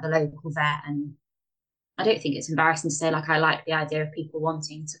being like the local vet, and I don't think it's embarrassing to say I like the idea of people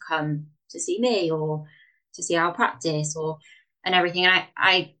wanting to come to see me or to see our practice and everything. And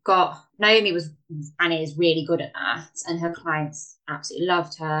I got, Naomi was and is really good at that, and her clients absolutely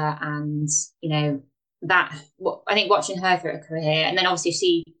loved her. And you know, that I think watching her through her career, and then obviously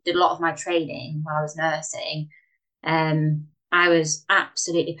she did a lot of my training while I was nursing. I was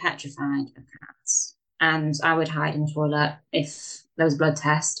absolutely petrified of cats, and I would hide in the toilet if there was a blood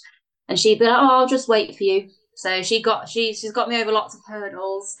test, and she'd be like, "Oh, I'll just wait for you." So she's got me over lots of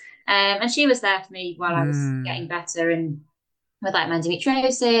hurdles. And she was there for me while I was getting better and with like my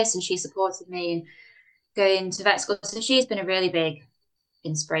endometriosis, and she supported me and going to vet school. So she's been a really big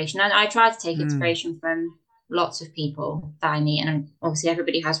inspiration. And I try to take inspiration from lots of people that I meet, and obviously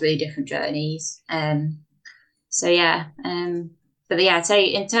everybody has really different journeys. So yeah, but yeah, I'd say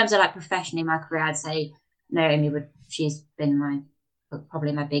in terms of like professionally in my career, I'd say Naomi she's been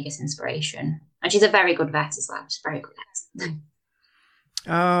probably my biggest inspiration, and she's a very good vet as well. She's a very good vet.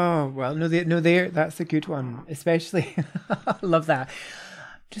 Oh well, that's a good one, especially. I love that.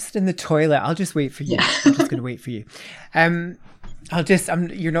 Just in the toilet, I'll just wait for you. Yeah. I'm just going to wait for you.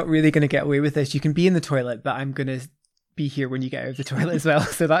 You're not really going to get away with this. You can be in the toilet, but I'm going to be here when you get out of the toilet as well.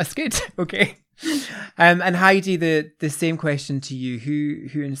 So that's good. Okay. And Heidi, the same question to you.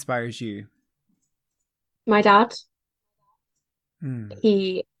 Who inspires you? My dad.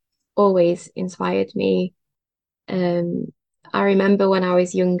 He always inspired me. I remember when I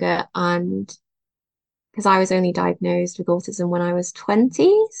was younger, and because I was only diagnosed with autism when I was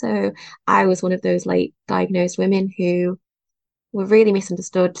 20, so I was one of those late diagnosed women who were really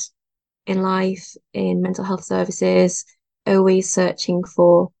misunderstood in life, in mental health services, always searching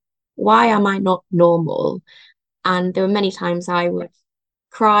for, why am I not normal? And there were many times I would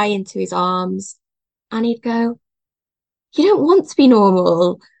cry into his arms and he'd go, you don't want to be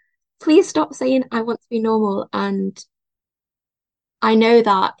normal. Please stop saying I want to be normal. And I know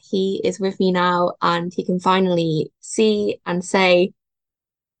that he is with me now and he can finally see and say,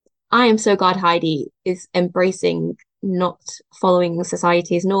 I am so glad Heidi is embracing not following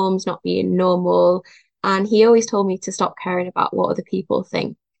society's norms, not being normal. And he always told me to stop caring about what other people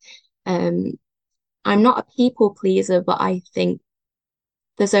think. I'm not a people pleaser, but I think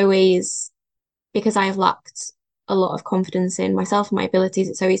there's always, because I have lacked a lot of confidence in myself and my abilities,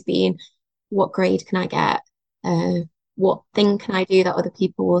 it's always been, what grade can I get? What thing can I do that other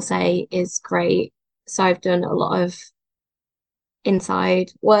people will say is great? So I've done a lot of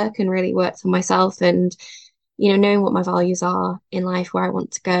inside work and really worked on myself and, knowing what my values are in life, where I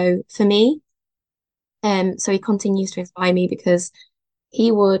want to go for me. So he continues to inspire me because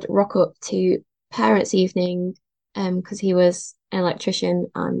he would rock up to parents' evening, because he was an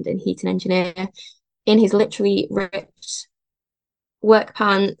electrician and a heating engineer, in his literally ripped work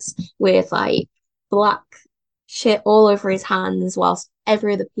pants with like black shit all over his hands, whilst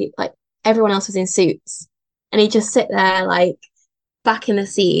everyone else was in suits, and he'd just sit there like back in the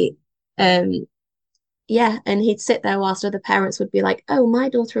seat. And he'd sit there whilst other parents would be like, oh, my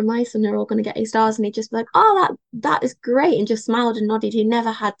daughter and my son are all going to get A stars, and he'd just be like, oh, that is great, and just smiled and nodded. He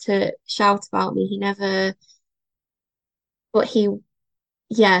never had to shout about me.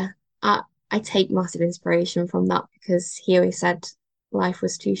 I take massive inspiration from that, because he always said life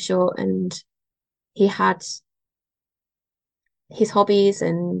was too short, and he had his hobbies,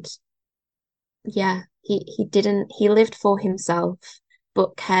 and he lived for himself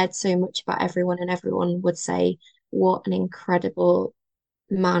but cared so much about everyone, and everyone would say what an incredible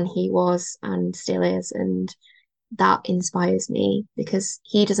man he was and still is. And that inspires me, because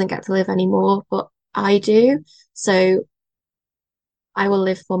he doesn't get to live anymore, but I do. So I will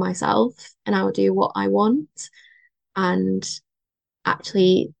live for myself and I will do what I want and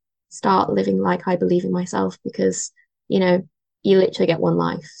actually start living like I believe in myself, because, you literally get one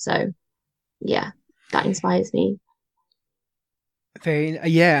life. So yeah, that inspires me.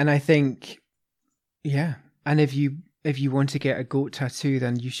 And I think, and if you want to get a goat tattoo,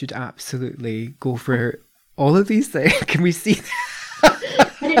 then you should absolutely go for all of these things. Can we see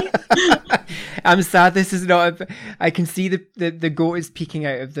I'm sad this is not I can see the goat is peeking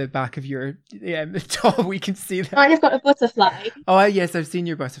out of the back of your top. We can see that. I've got a butterfly. Oh yes, I've seen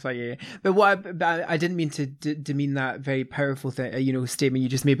your butterfly. But I didn't mean to demean that very powerful thing, statement you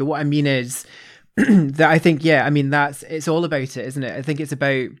just made. But what I mean is that I think, it's all about it, isn't it? I think it's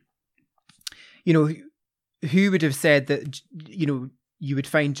about, who would have said that, you would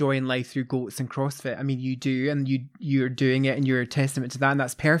find joy in life through goats and CrossFit. I mean, you do, and you're doing it, and you're a testament to that, and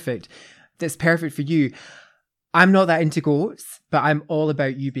that's perfect. That's perfect for you. I'm not that into goats, but I'm all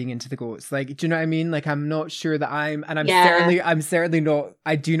about you being into the goats. Like, do you know what I mean? Like, I'm not sure that I'm certainly not,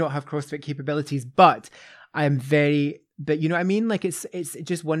 I do not have CrossFit capabilities, but but you know what I mean? Like, it's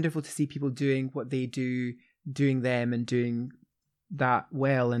just wonderful to see people doing what they do, doing them and doing that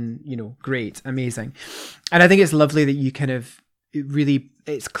well, and, great, amazing. And I think it's lovely that you kind of,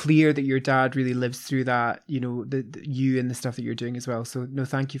 it's clear that your dad really lives through that, you and the stuff that you're doing as well. So no,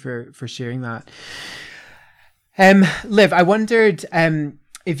 thank you for sharing that. Liv, I wondered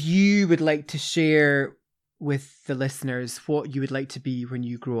if you would like to share with the listeners what you would like to be when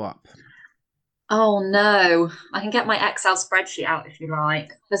you grow up. Oh no, I can get my Excel spreadsheet out if you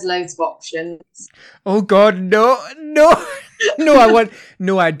like. There's loads of options. Oh God, no, no,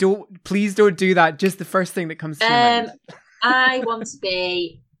 I don't, please don't do that. Just the first thing that comes to your mind. I want to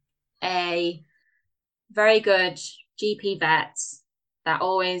be a very good GP vet that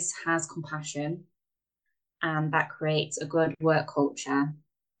always has compassion and that creates a good work culture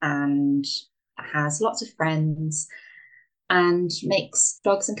and has lots of friends and makes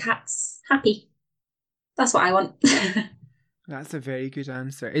dogs and cats happy. That's what I want. That's a very good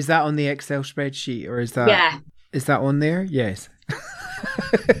answer. Is that on the Excel spreadsheet, or is that on there? Yes.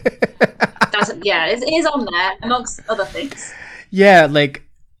 It is on there amongst other things. Yeah, like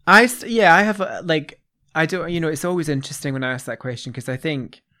I have I don't, it's always interesting when I ask that question, because I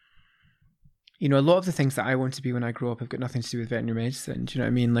think, a lot of the things that I want to be when I grow up have got nothing to do with veterinary medicine. Do you know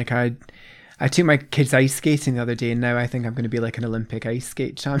what I mean? Like I took my kids ice skating the other day, and now I think I'm going to be like an Olympic ice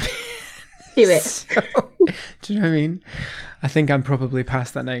skate champion. Do it. So, do you know what I mean? I think I'm probably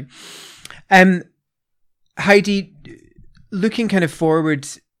past that now. Heidi, looking kind of forward,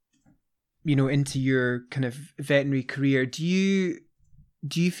 into your kind of veterinary career, do you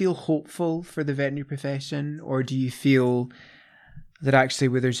feel hopeful for the veterinary profession, or do you feel that actually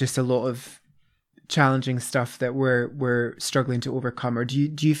where there's just a lot of challenging stuff that we're struggling to overcome, or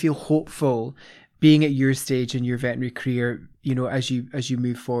do you feel hopeful being at your stage in your veterinary career, as you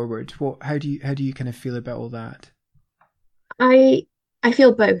move forward? How do you kind of feel about all that? I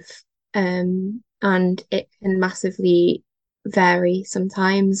feel both, and it can massively vary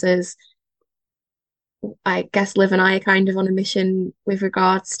sometimes, as I guess Liv and I are kind of on a mission with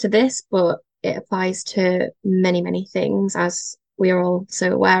regards to this, but it applies to many, many things, as we are all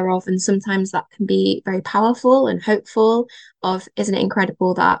so aware of. And sometimes that can be very powerful and hopeful of, isn't it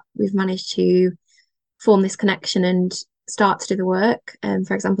incredible that we've managed to form this connection and start to do the work.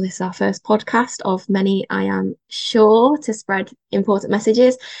 For example, this is our first podcast of many, I am sure, to spread important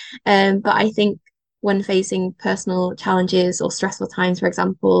messages. But I think when facing personal challenges or stressful times, for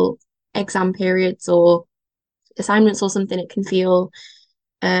example, exam periods or assignments or something, it can feel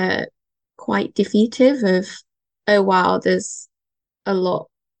quite defeative of, oh wow, there's a lot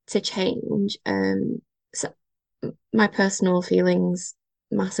to change. So my personal feelings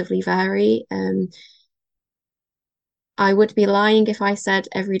massively vary. I would be lying if I said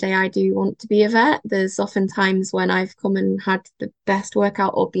every day I do want to be a vet. There's often times when I've come and had the best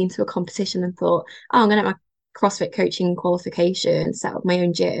workout or been to a competition and thought, oh, I'm going to get my CrossFit coaching qualification, set up my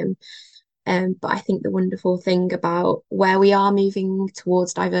own gym. But I think the wonderful thing about where we are moving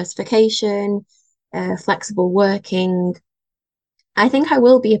towards diversification, flexible working, I think I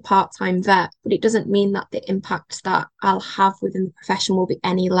will be a part-time vet, but it doesn't mean that the impact that I'll have within the profession will be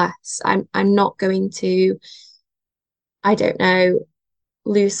any less. I'm not going to, I don't know,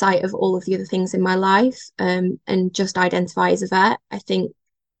 lose sight of all of the other things in my life, and just identify as a vet. I think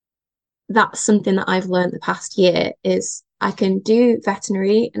that's something that I've learned the past year, is I can do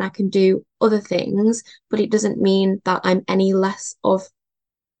veterinary and I can do other things, but it doesn't mean that I'm any less of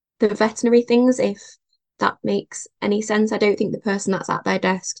the veterinary things, if that makes any sense. I don't think the person that's at their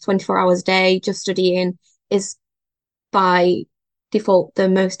desk 24 hours a day just studying is by default the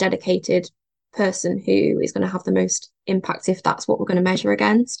most dedicated person who is going to have the most impact, if that's what we're going to measure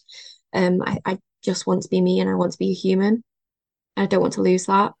against. I just want to be me, and I want to be a human. I don't want to lose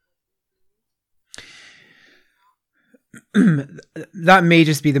that. That may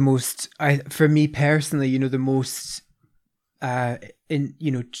just be the most, for me personally, the most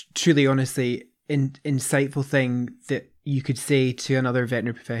truly honestly insightful thing that you could say to another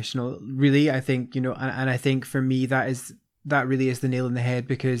veterinary professional. Really, I think, and I think for me that really is the nail in the head,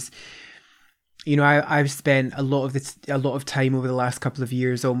 because I've spent a lot of time over the last couple of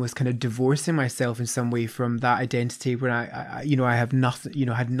years almost kind of divorcing myself in some way from that identity, where I have nothing,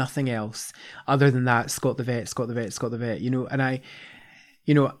 had nothing else other than that Scott the vet, so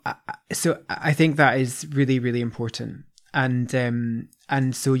I think that is really, really important.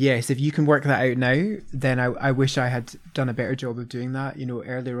 And so, yes, if you can work that out now, then I wish I had done a better job of doing that,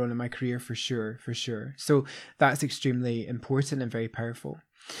 earlier on in my career, for sure. So that's extremely important and very powerful.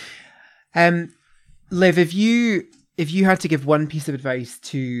 Liv, if you had to give one piece of advice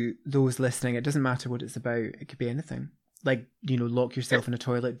to those listening, it doesn't matter what it's about, it could be anything. Like, lock yourself in a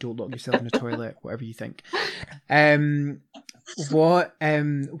toilet, don't lock yourself in a toilet, whatever you think. What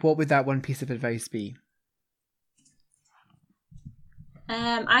would that one piece of advice be?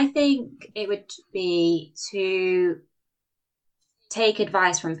 I think it would be to take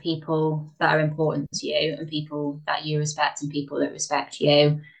advice from people that are important to you, and people that you respect, and people that respect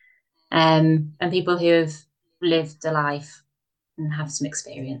you, and people who have lived a life and have some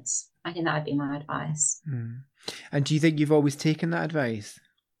experience. I think that would be my advice. And do you think you've always taken that advice?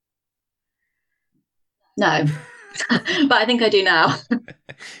 No, but I think I do now.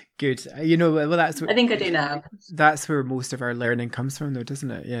 Good. Well, I think I do now. That's where most of our learning comes from, though, doesn't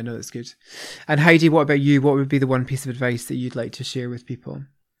it? Yeah, no, that's good. And Heidi, what about you? What would be the one piece of advice that you'd like to share with people?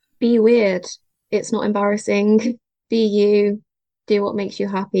 Be weird. It's not embarrassing. Be you. Do what makes you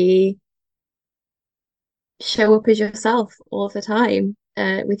happy. Show up as yourself all the time,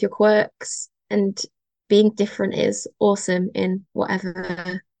 with your quirks, and being different is awesome in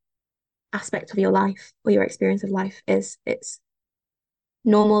whatever aspect of your life or your experience of life is. It's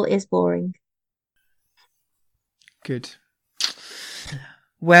normal is boring. Good.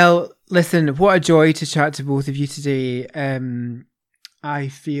 Well, listen, what a joy to chat to both of you today. I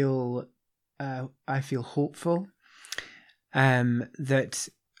feel hopeful that,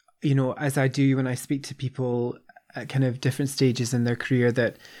 as I do when I speak to people at kind of different stages in their career,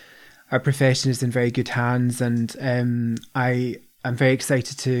 that our profession is in very good hands. And I'm very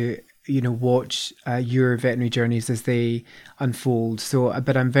excited to watch your veterinary journeys as they unfold.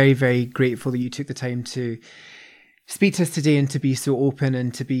 But I'm very, very grateful that you took the time to speak to us today and to be so open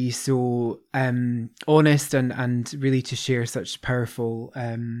and to be so honest and really to share such powerful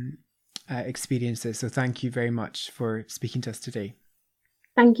experiences. So thank you very much for speaking to us today.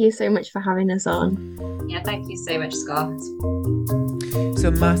 Thank you so much for having us on. Yeah, thank you so much, Scott. So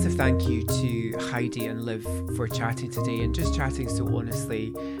a massive thank you to Heidi and Liv for chatting today and just chatting so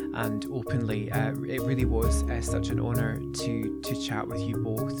honestly and openly. It really was such an honour to chat with you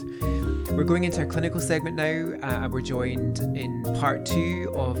both. We're going into our clinical segment now, and we're joined in part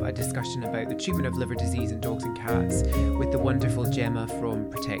 2 of a discussion about the treatment of liver disease in dogs and cats with the wonderful Gemma from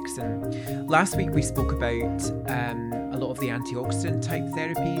Protexin. Last week we spoke about a lot of the antioxidant type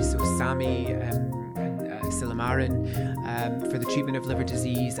therapies, so SAMI and Silymarin for the treatment of liver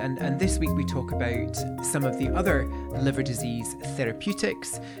disease, and this week we talk about some of the other liver disease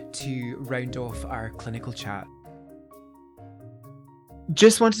therapeutics to round off our clinical chat.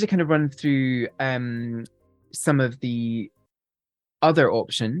 Just wanted to kind of run through some of the other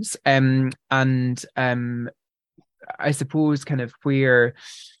options, and I suppose kind of where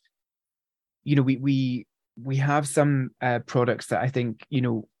we have some products that I think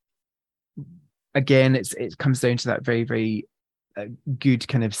again it comes down to that very, very good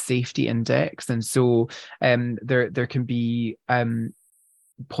kind of safety index, and so there can be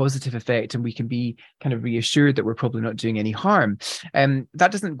positive effect, and we can be kind of reassured that we're probably not doing any harm.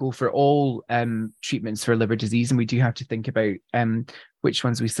 That doesn't go for all treatments for liver disease, and we do have to think about which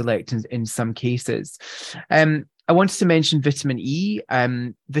ones we select in some cases. I wanted to mention vitamin E.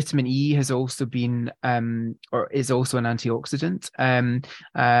 Vitamin E has also been or is also an antioxidant,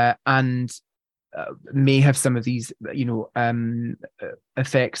 and may have some of these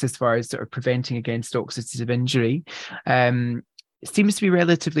effects as far as sort of preventing against oxidative injury. It seems to be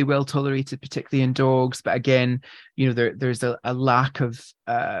relatively well tolerated, particularly in dogs, but again, there's a lack of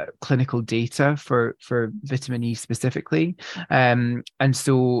clinical data for vitamin E specifically, and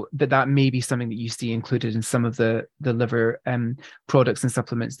so that may be something that you see included in some of the liver products and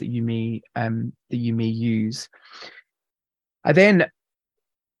supplements that you may use. I then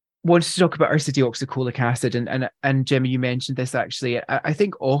wanted to talk about ursodeoxycholic acid, and Gemma, you mentioned this actually. I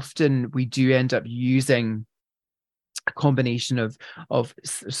think often we do end up using a combination of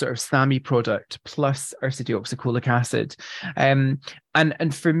sort of SAMI product plus ursodeoxycholic acid,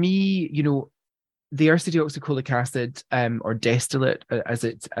 and for me, the ursodeoxycholic acid or distillate, as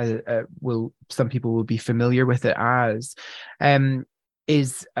it some people will be familiar with it as,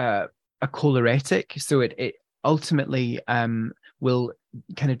 is a choloretic, so it ultimately will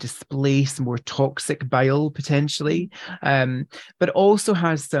kind of displace more toxic bile potentially, but also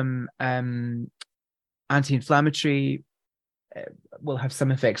has some anti-inflammatory, will have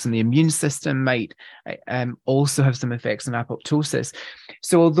some effects on the immune system, might also have some effects on apoptosis.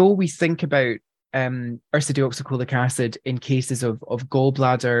 So although we think about ursodeoxycholic acid in cases of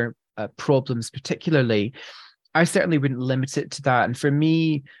gallbladder problems particularly, I certainly wouldn't limit it to that. And for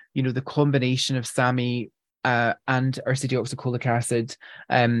me, the combination of SAMI and ursodeoxycholic acid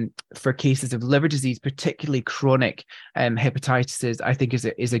for cases of liver disease, particularly chronic hepatitis, I think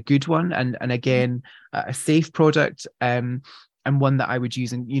is a good one, and again a safe product, and one that I would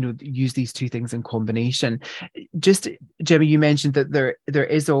use, and use these two things in combination. Just, Gemma, you mentioned that there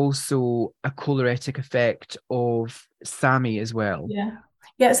is also a choloretic effect of SAMI as well. Yeah,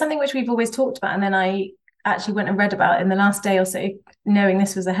 it's something which we've always talked about, and then I actually went and read about it in the last day or so, knowing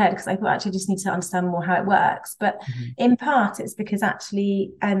this was ahead, because I thought actually just need to understand more how it works. But in part, it's because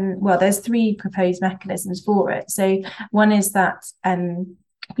actually, well, there's 3 proposed mechanisms for it. So one is that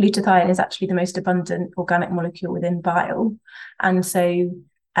glutathione is actually the most abundant organic molecule within bile, and so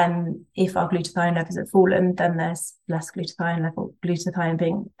if our glutathione levels have fallen, then there's less glutathione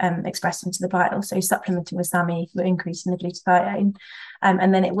being expressed into the bile. So supplementing with SAMe, we're increasing the glutathione.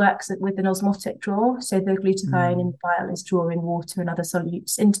 And then it works with an osmotic draw. So the glutathione in the bile is drawing water and other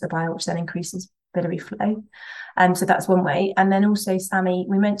solutes into the bile, which then increases biliary flow. So that's one way. And then also SAMe,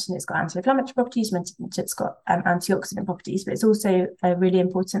 we mentioned it's got anti-inflammatory properties, it's got antioxidant properties, but it's also a really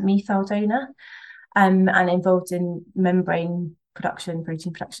important methyl donor and involved in membrane production,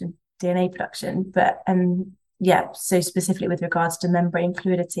 protein production, DNA production. But so specifically with regards to membrane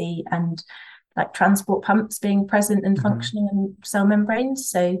fluidity and like transport pumps being present and functioning in cell membranes.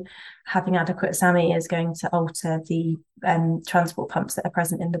 So having adequate SAMe is going to alter the transport pumps that are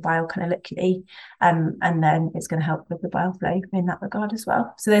present in the bile canaliculi, and then it's going to help with the bile flow in that regard as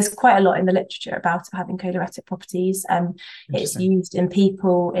well. So there's quite a lot in the literature about having cholinergic properties. It's used in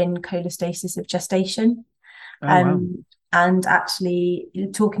people in cholestasis of gestation. Wow. And actually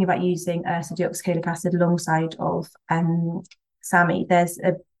talking about using ursodeoxycholic acid alongside of SAMe, there's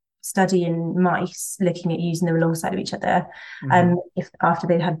a study in mice looking at using them alongside of each other if after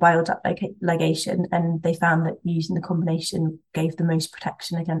they'd had bile duct ligation, and they found that using the combination gave the most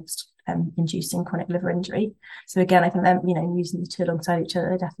protection against inducing chronic liver injury. So again, I think that using the 2 alongside each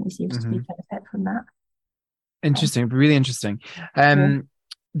other definitely seems to be a benefit from that. Interesting, really interesting.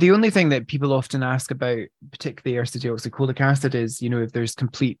 The only thing that people often ask about, particularly ursodeoxycholic acid, is, if there's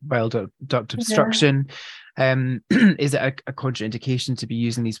complete bile duct obstruction, is it a contraindication to be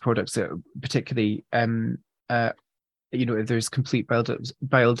using these products, particularly, if there's complete bile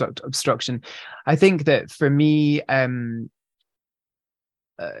duct obstruction? I think that for me, that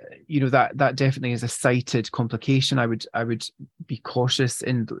definitely is a cited complication. I would be cautious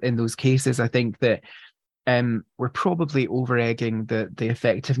in those cases. I think that we're probably over-egging the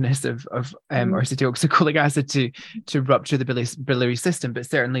effectiveness of ursodeoxycholic acid to rupture the biliary system, but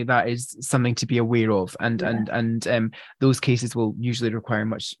certainly that is something to be aware of, and those cases will usually require a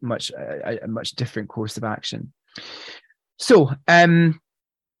much different course of action. So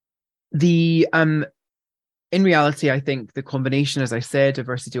in reality, I think the combination, as I said, of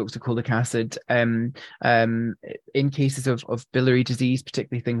ursodeoxycholic acid in cases of biliary disease,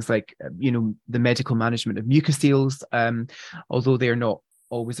 particularly things like, the medical management of mucoceles, although they are not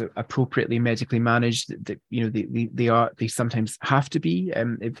always appropriately medically managed, they sometimes have to be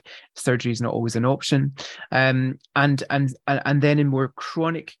if surgery is not always an option, and then in more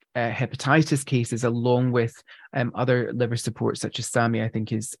chronic hepatitis cases, along with other liver support such as SAMe, I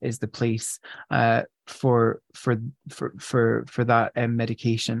think is the place for that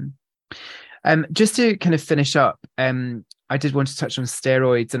medication. Just to kind of finish up, I did want to touch on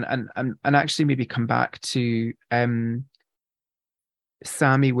steroids and actually maybe come back to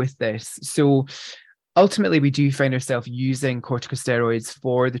SAMe with this. So ultimately, we do find ourselves using corticosteroids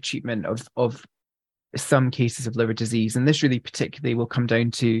for the treatment of some cases of liver disease, and this really particularly will come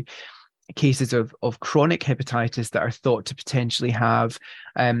down to cases of chronic hepatitis that are thought to potentially have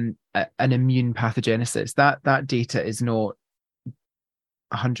an immune pathogenesis. That data is not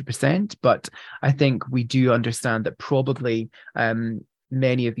 100%, but I think we do understand that probably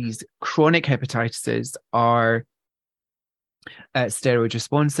many of these chronic hepatitises are steroid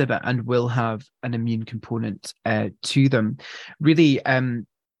responsive and will have an immune component to them. Really,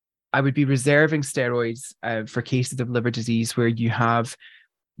 I would be reserving steroids for cases of liver disease where you have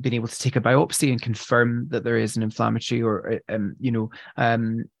been able to take a biopsy and confirm that there is an inflammatory or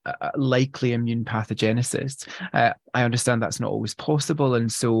likely immune pathogenesis. I understand that's not always possible,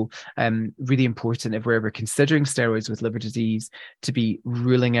 and so really important if we're ever considering steroids with liver disease to be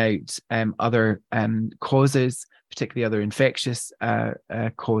ruling out other causes, particularly other infectious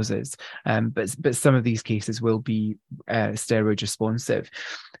causes. But some of these cases will be steroid responsive.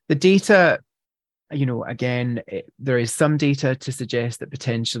 The data, again, there is some data to suggest that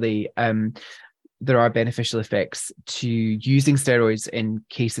potentially there are beneficial effects to using steroids in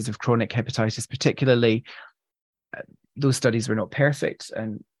cases of chronic hepatitis, particularly. Those studies were not perfect,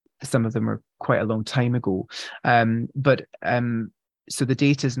 and some of them were quite a long time ago. So the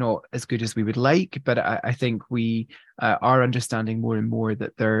data is not as good as we would like, but I think we are understanding more and more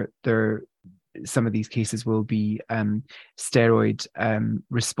that some of these cases will be steroid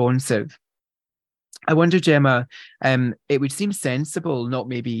responsive. I wonder, Gemma, it would seem sensible, not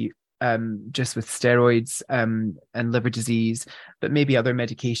maybe just with steroids and liver disease, but maybe other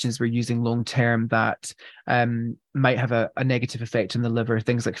medications we're using long term that might have a negative effect on the liver,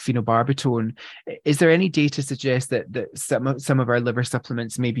 things like phenobarbital. Is there any data to suggest that some of our liver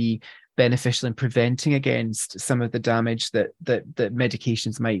supplements may be beneficial in preventing against some of the damage that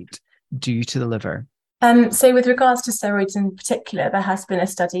medications might do to the liver? So with regards to steroids in particular, there has been a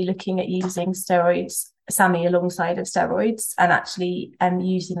study looking at using steroids, SAMe alongside of steroids, and actually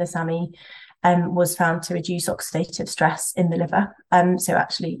using the SAMe was found to reduce oxidative stress in the liver. So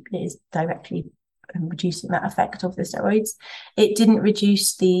actually it is directly reducing that effect of the steroids. It didn't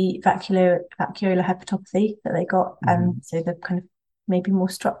reduce the vacuolar hepatopathy that they got, so the kind of maybe more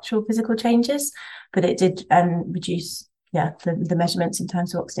structural physical changes, but it did reduce the measurements in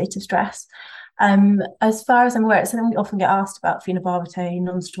terms of oxidative stress. As far as I'm aware, it's something we often get asked about: phenobarbital,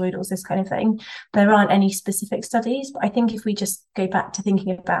 non-steroidals, this kind of thing. There aren't any specific studies, but I think if we just go back to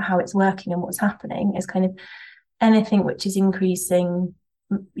thinking about how it's working and what's happening, is kind of anything which is increasing,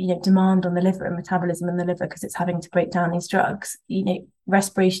 demand on the liver and metabolism in the liver because it's having to break down these drugs.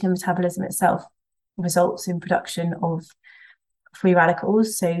 Respiration and metabolism itself results in production of free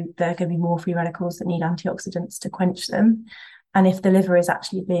radicals, so there are going to be more free radicals that need antioxidants to quench them. And if the liver is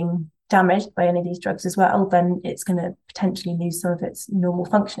actually being damaged by any of these drugs as well, then it's going to potentially lose some of its normal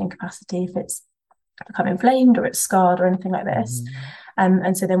functioning capacity if it's become inflamed or it's scarred or anything like this.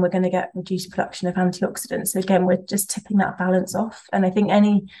 And so then we're going to get reduced production of antioxidants. So again, we're just tipping that balance off. And I think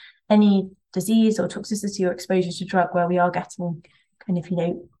any disease or toxicity or exposure to drug where we are getting kind of,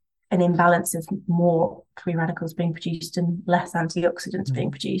 an imbalance of more free radicals being produced and less antioxidants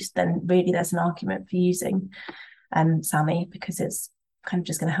being produced, then really there's an argument for using SAMe, because it's kind of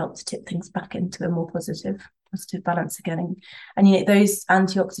just going to help to tip things back into a more positive balance again. And those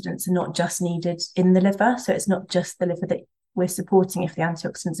antioxidants are not just needed in the liver, so it's not just the liver that we're supporting. If the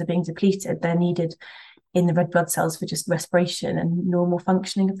antioxidants are being depleted, they're needed in the red blood cells for just respiration and normal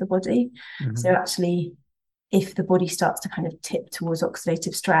functioning of the body. So actually, if the body starts to kind of tip towards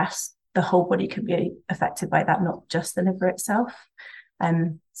oxidative stress, the whole body can be affected by that, not just the liver itself.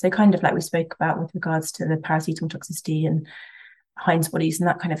 So kind of like we spoke about with regards to the paracetamol toxicity and Heinz bodies and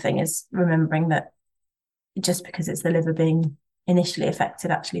that kind of thing, is remembering that just because it's the liver being initially affected,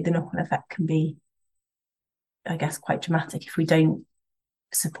 actually the knock-on effect can be, I guess, quite dramatic if we don't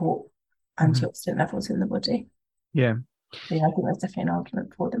support antioxidant levels in the body. Yeah. So I think there's definitely an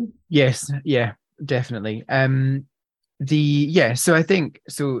argument for them. Yes, yeah, definitely. So I think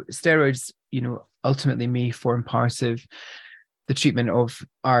steroids, ultimately may form part of the treatment of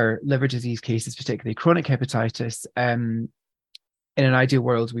our liver disease cases, particularly chronic hepatitis. In an ideal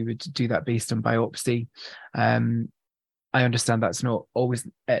world, we would do that based on biopsy. I understand that's not always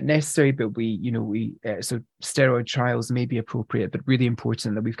necessary, but so steroid trials may be appropriate, but really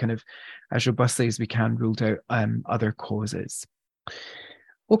important that we've kind of, as robustly as we can, ruled out other causes.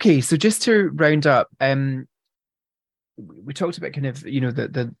 Okay, so just to round up, we talked about kind of,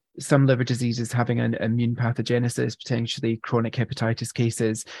 the some liver diseases having an immune pathogenesis, potentially chronic hepatitis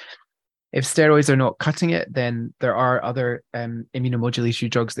cases. If steroids are not cutting it, then there are other immunomodulatory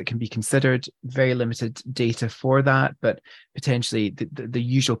drugs that can be considered. Very limited data for that, but potentially the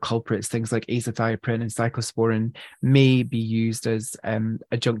usual culprits, things like azathioprine and cyclosporin, may be used as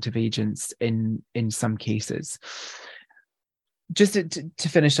adjunctive agents in some cases. Just to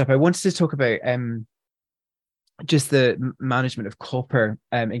finish up, I wanted to talk about just the management of copper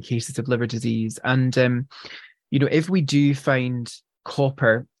in cases of liver disease. And, if we do find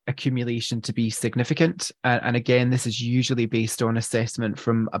copper accumulation to be significant, and again, this is usually based on assessment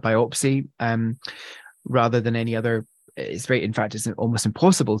from a biopsy rather than any other. In fact, it's almost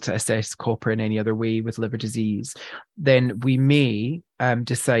impossible to assess copper in any other way with liver disease. Then we may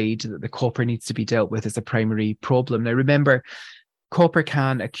decide that the copper needs to be dealt with as a primary problem. Now, remember, copper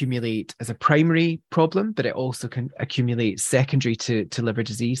can accumulate as a primary problem, but it also can accumulate secondary to liver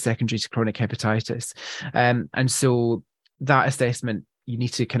disease, secondary to chronic hepatitis. And so that assessment, you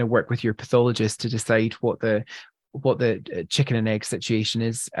need to kind of work with your pathologist to decide what the chicken and egg situation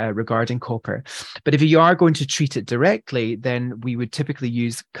is regarding copper. But if you are going to treat it directly, then we would typically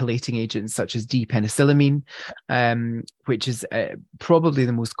use chelating agents such as D-penicillamine, which is probably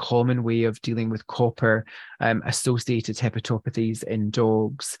the most common way of dealing with copper associated hepatopathies in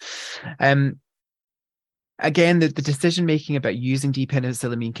dogs. Again, the decision making about using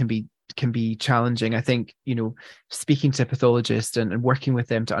D-penicillamine can be challenging. I think, speaking to a pathologist and working with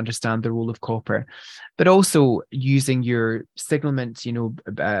them to understand the role of copper, but also using your signalment.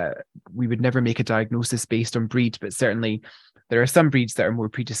 We would never make a diagnosis based on breed, but certainly There are some breeds that are more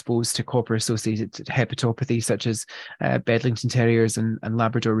predisposed to copper-associated hepatopathy, such as Bedlington Terriers and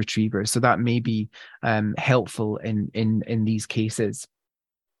Labrador Retrievers. So that may be helpful in these cases.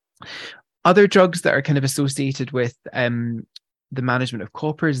 Other drugs that are kind of associated with the management of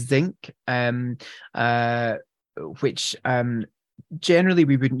copper, zinc, which generally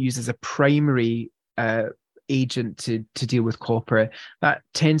we wouldn't use as a primary agent to deal with copper. That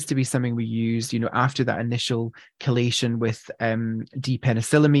tends to be something we use, after that initial chelation with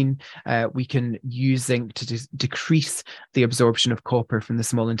D-penicillamine. We can use zinc to decrease the absorption of copper from the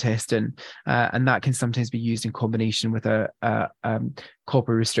small intestine, and that can sometimes be used in combination with a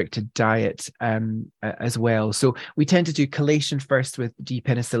copper restricted diet as well. So we tend to do chelation first with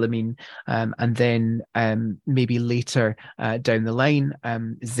D-penicillamine, and then maybe later down the line,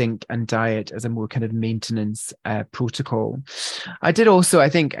 zinc and diet as a more kind of maintenance protocol. I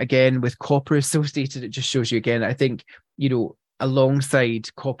think, again, with copper associated, it just shows you again, I think,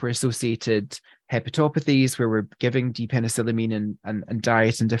 alongside copper associated hepatopathies where we're giving D-penicillamine and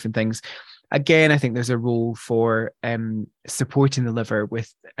diet and different things, again, I think there's a role for supporting the liver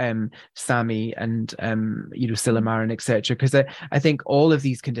with SAMI and Silymarin, etc. Because I think all of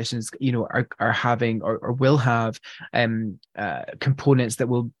these conditions, are having or will have components that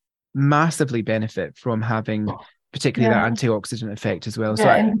will massively benefit from having particularly that antioxidant effect as well. Yeah,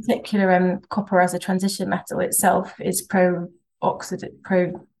 so in particular, copper as a transition metal itself is is a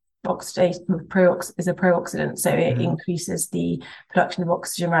pro-oxidant, so it increases the production of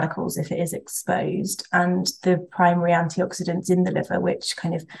oxygen radicals if it is exposed, and the primary antioxidants in the liver, which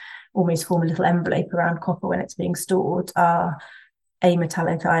kind of almost form a little envelope around copper when it's being stored, are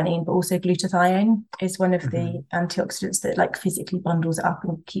amethylmethionine, but also glutathione is one of the antioxidants that like physically bundles it up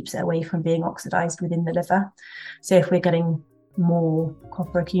and keeps it away from being oxidized within the liver. So if we're getting more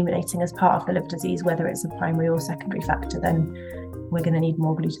copper accumulating as part of the liver disease, whether it's a primary or secondary factor, then we're going to need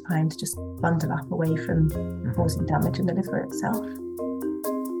more glutathione to just bundle up away from causing damage in the liver itself.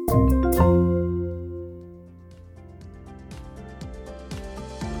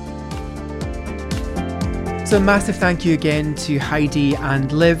 So a massive thank you again to Heidi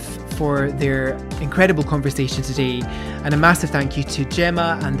and Liv for their incredible conversation today, and a massive thank you to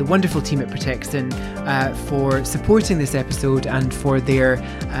Gemma and the wonderful team at Protexin for supporting this episode and for their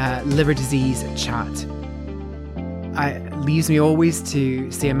liver disease chat. It leaves me always to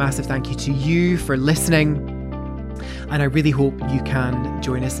say a massive thank you to you for listening, and I really hope you can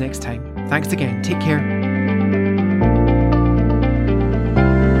join us next time. Thanks again. Take care.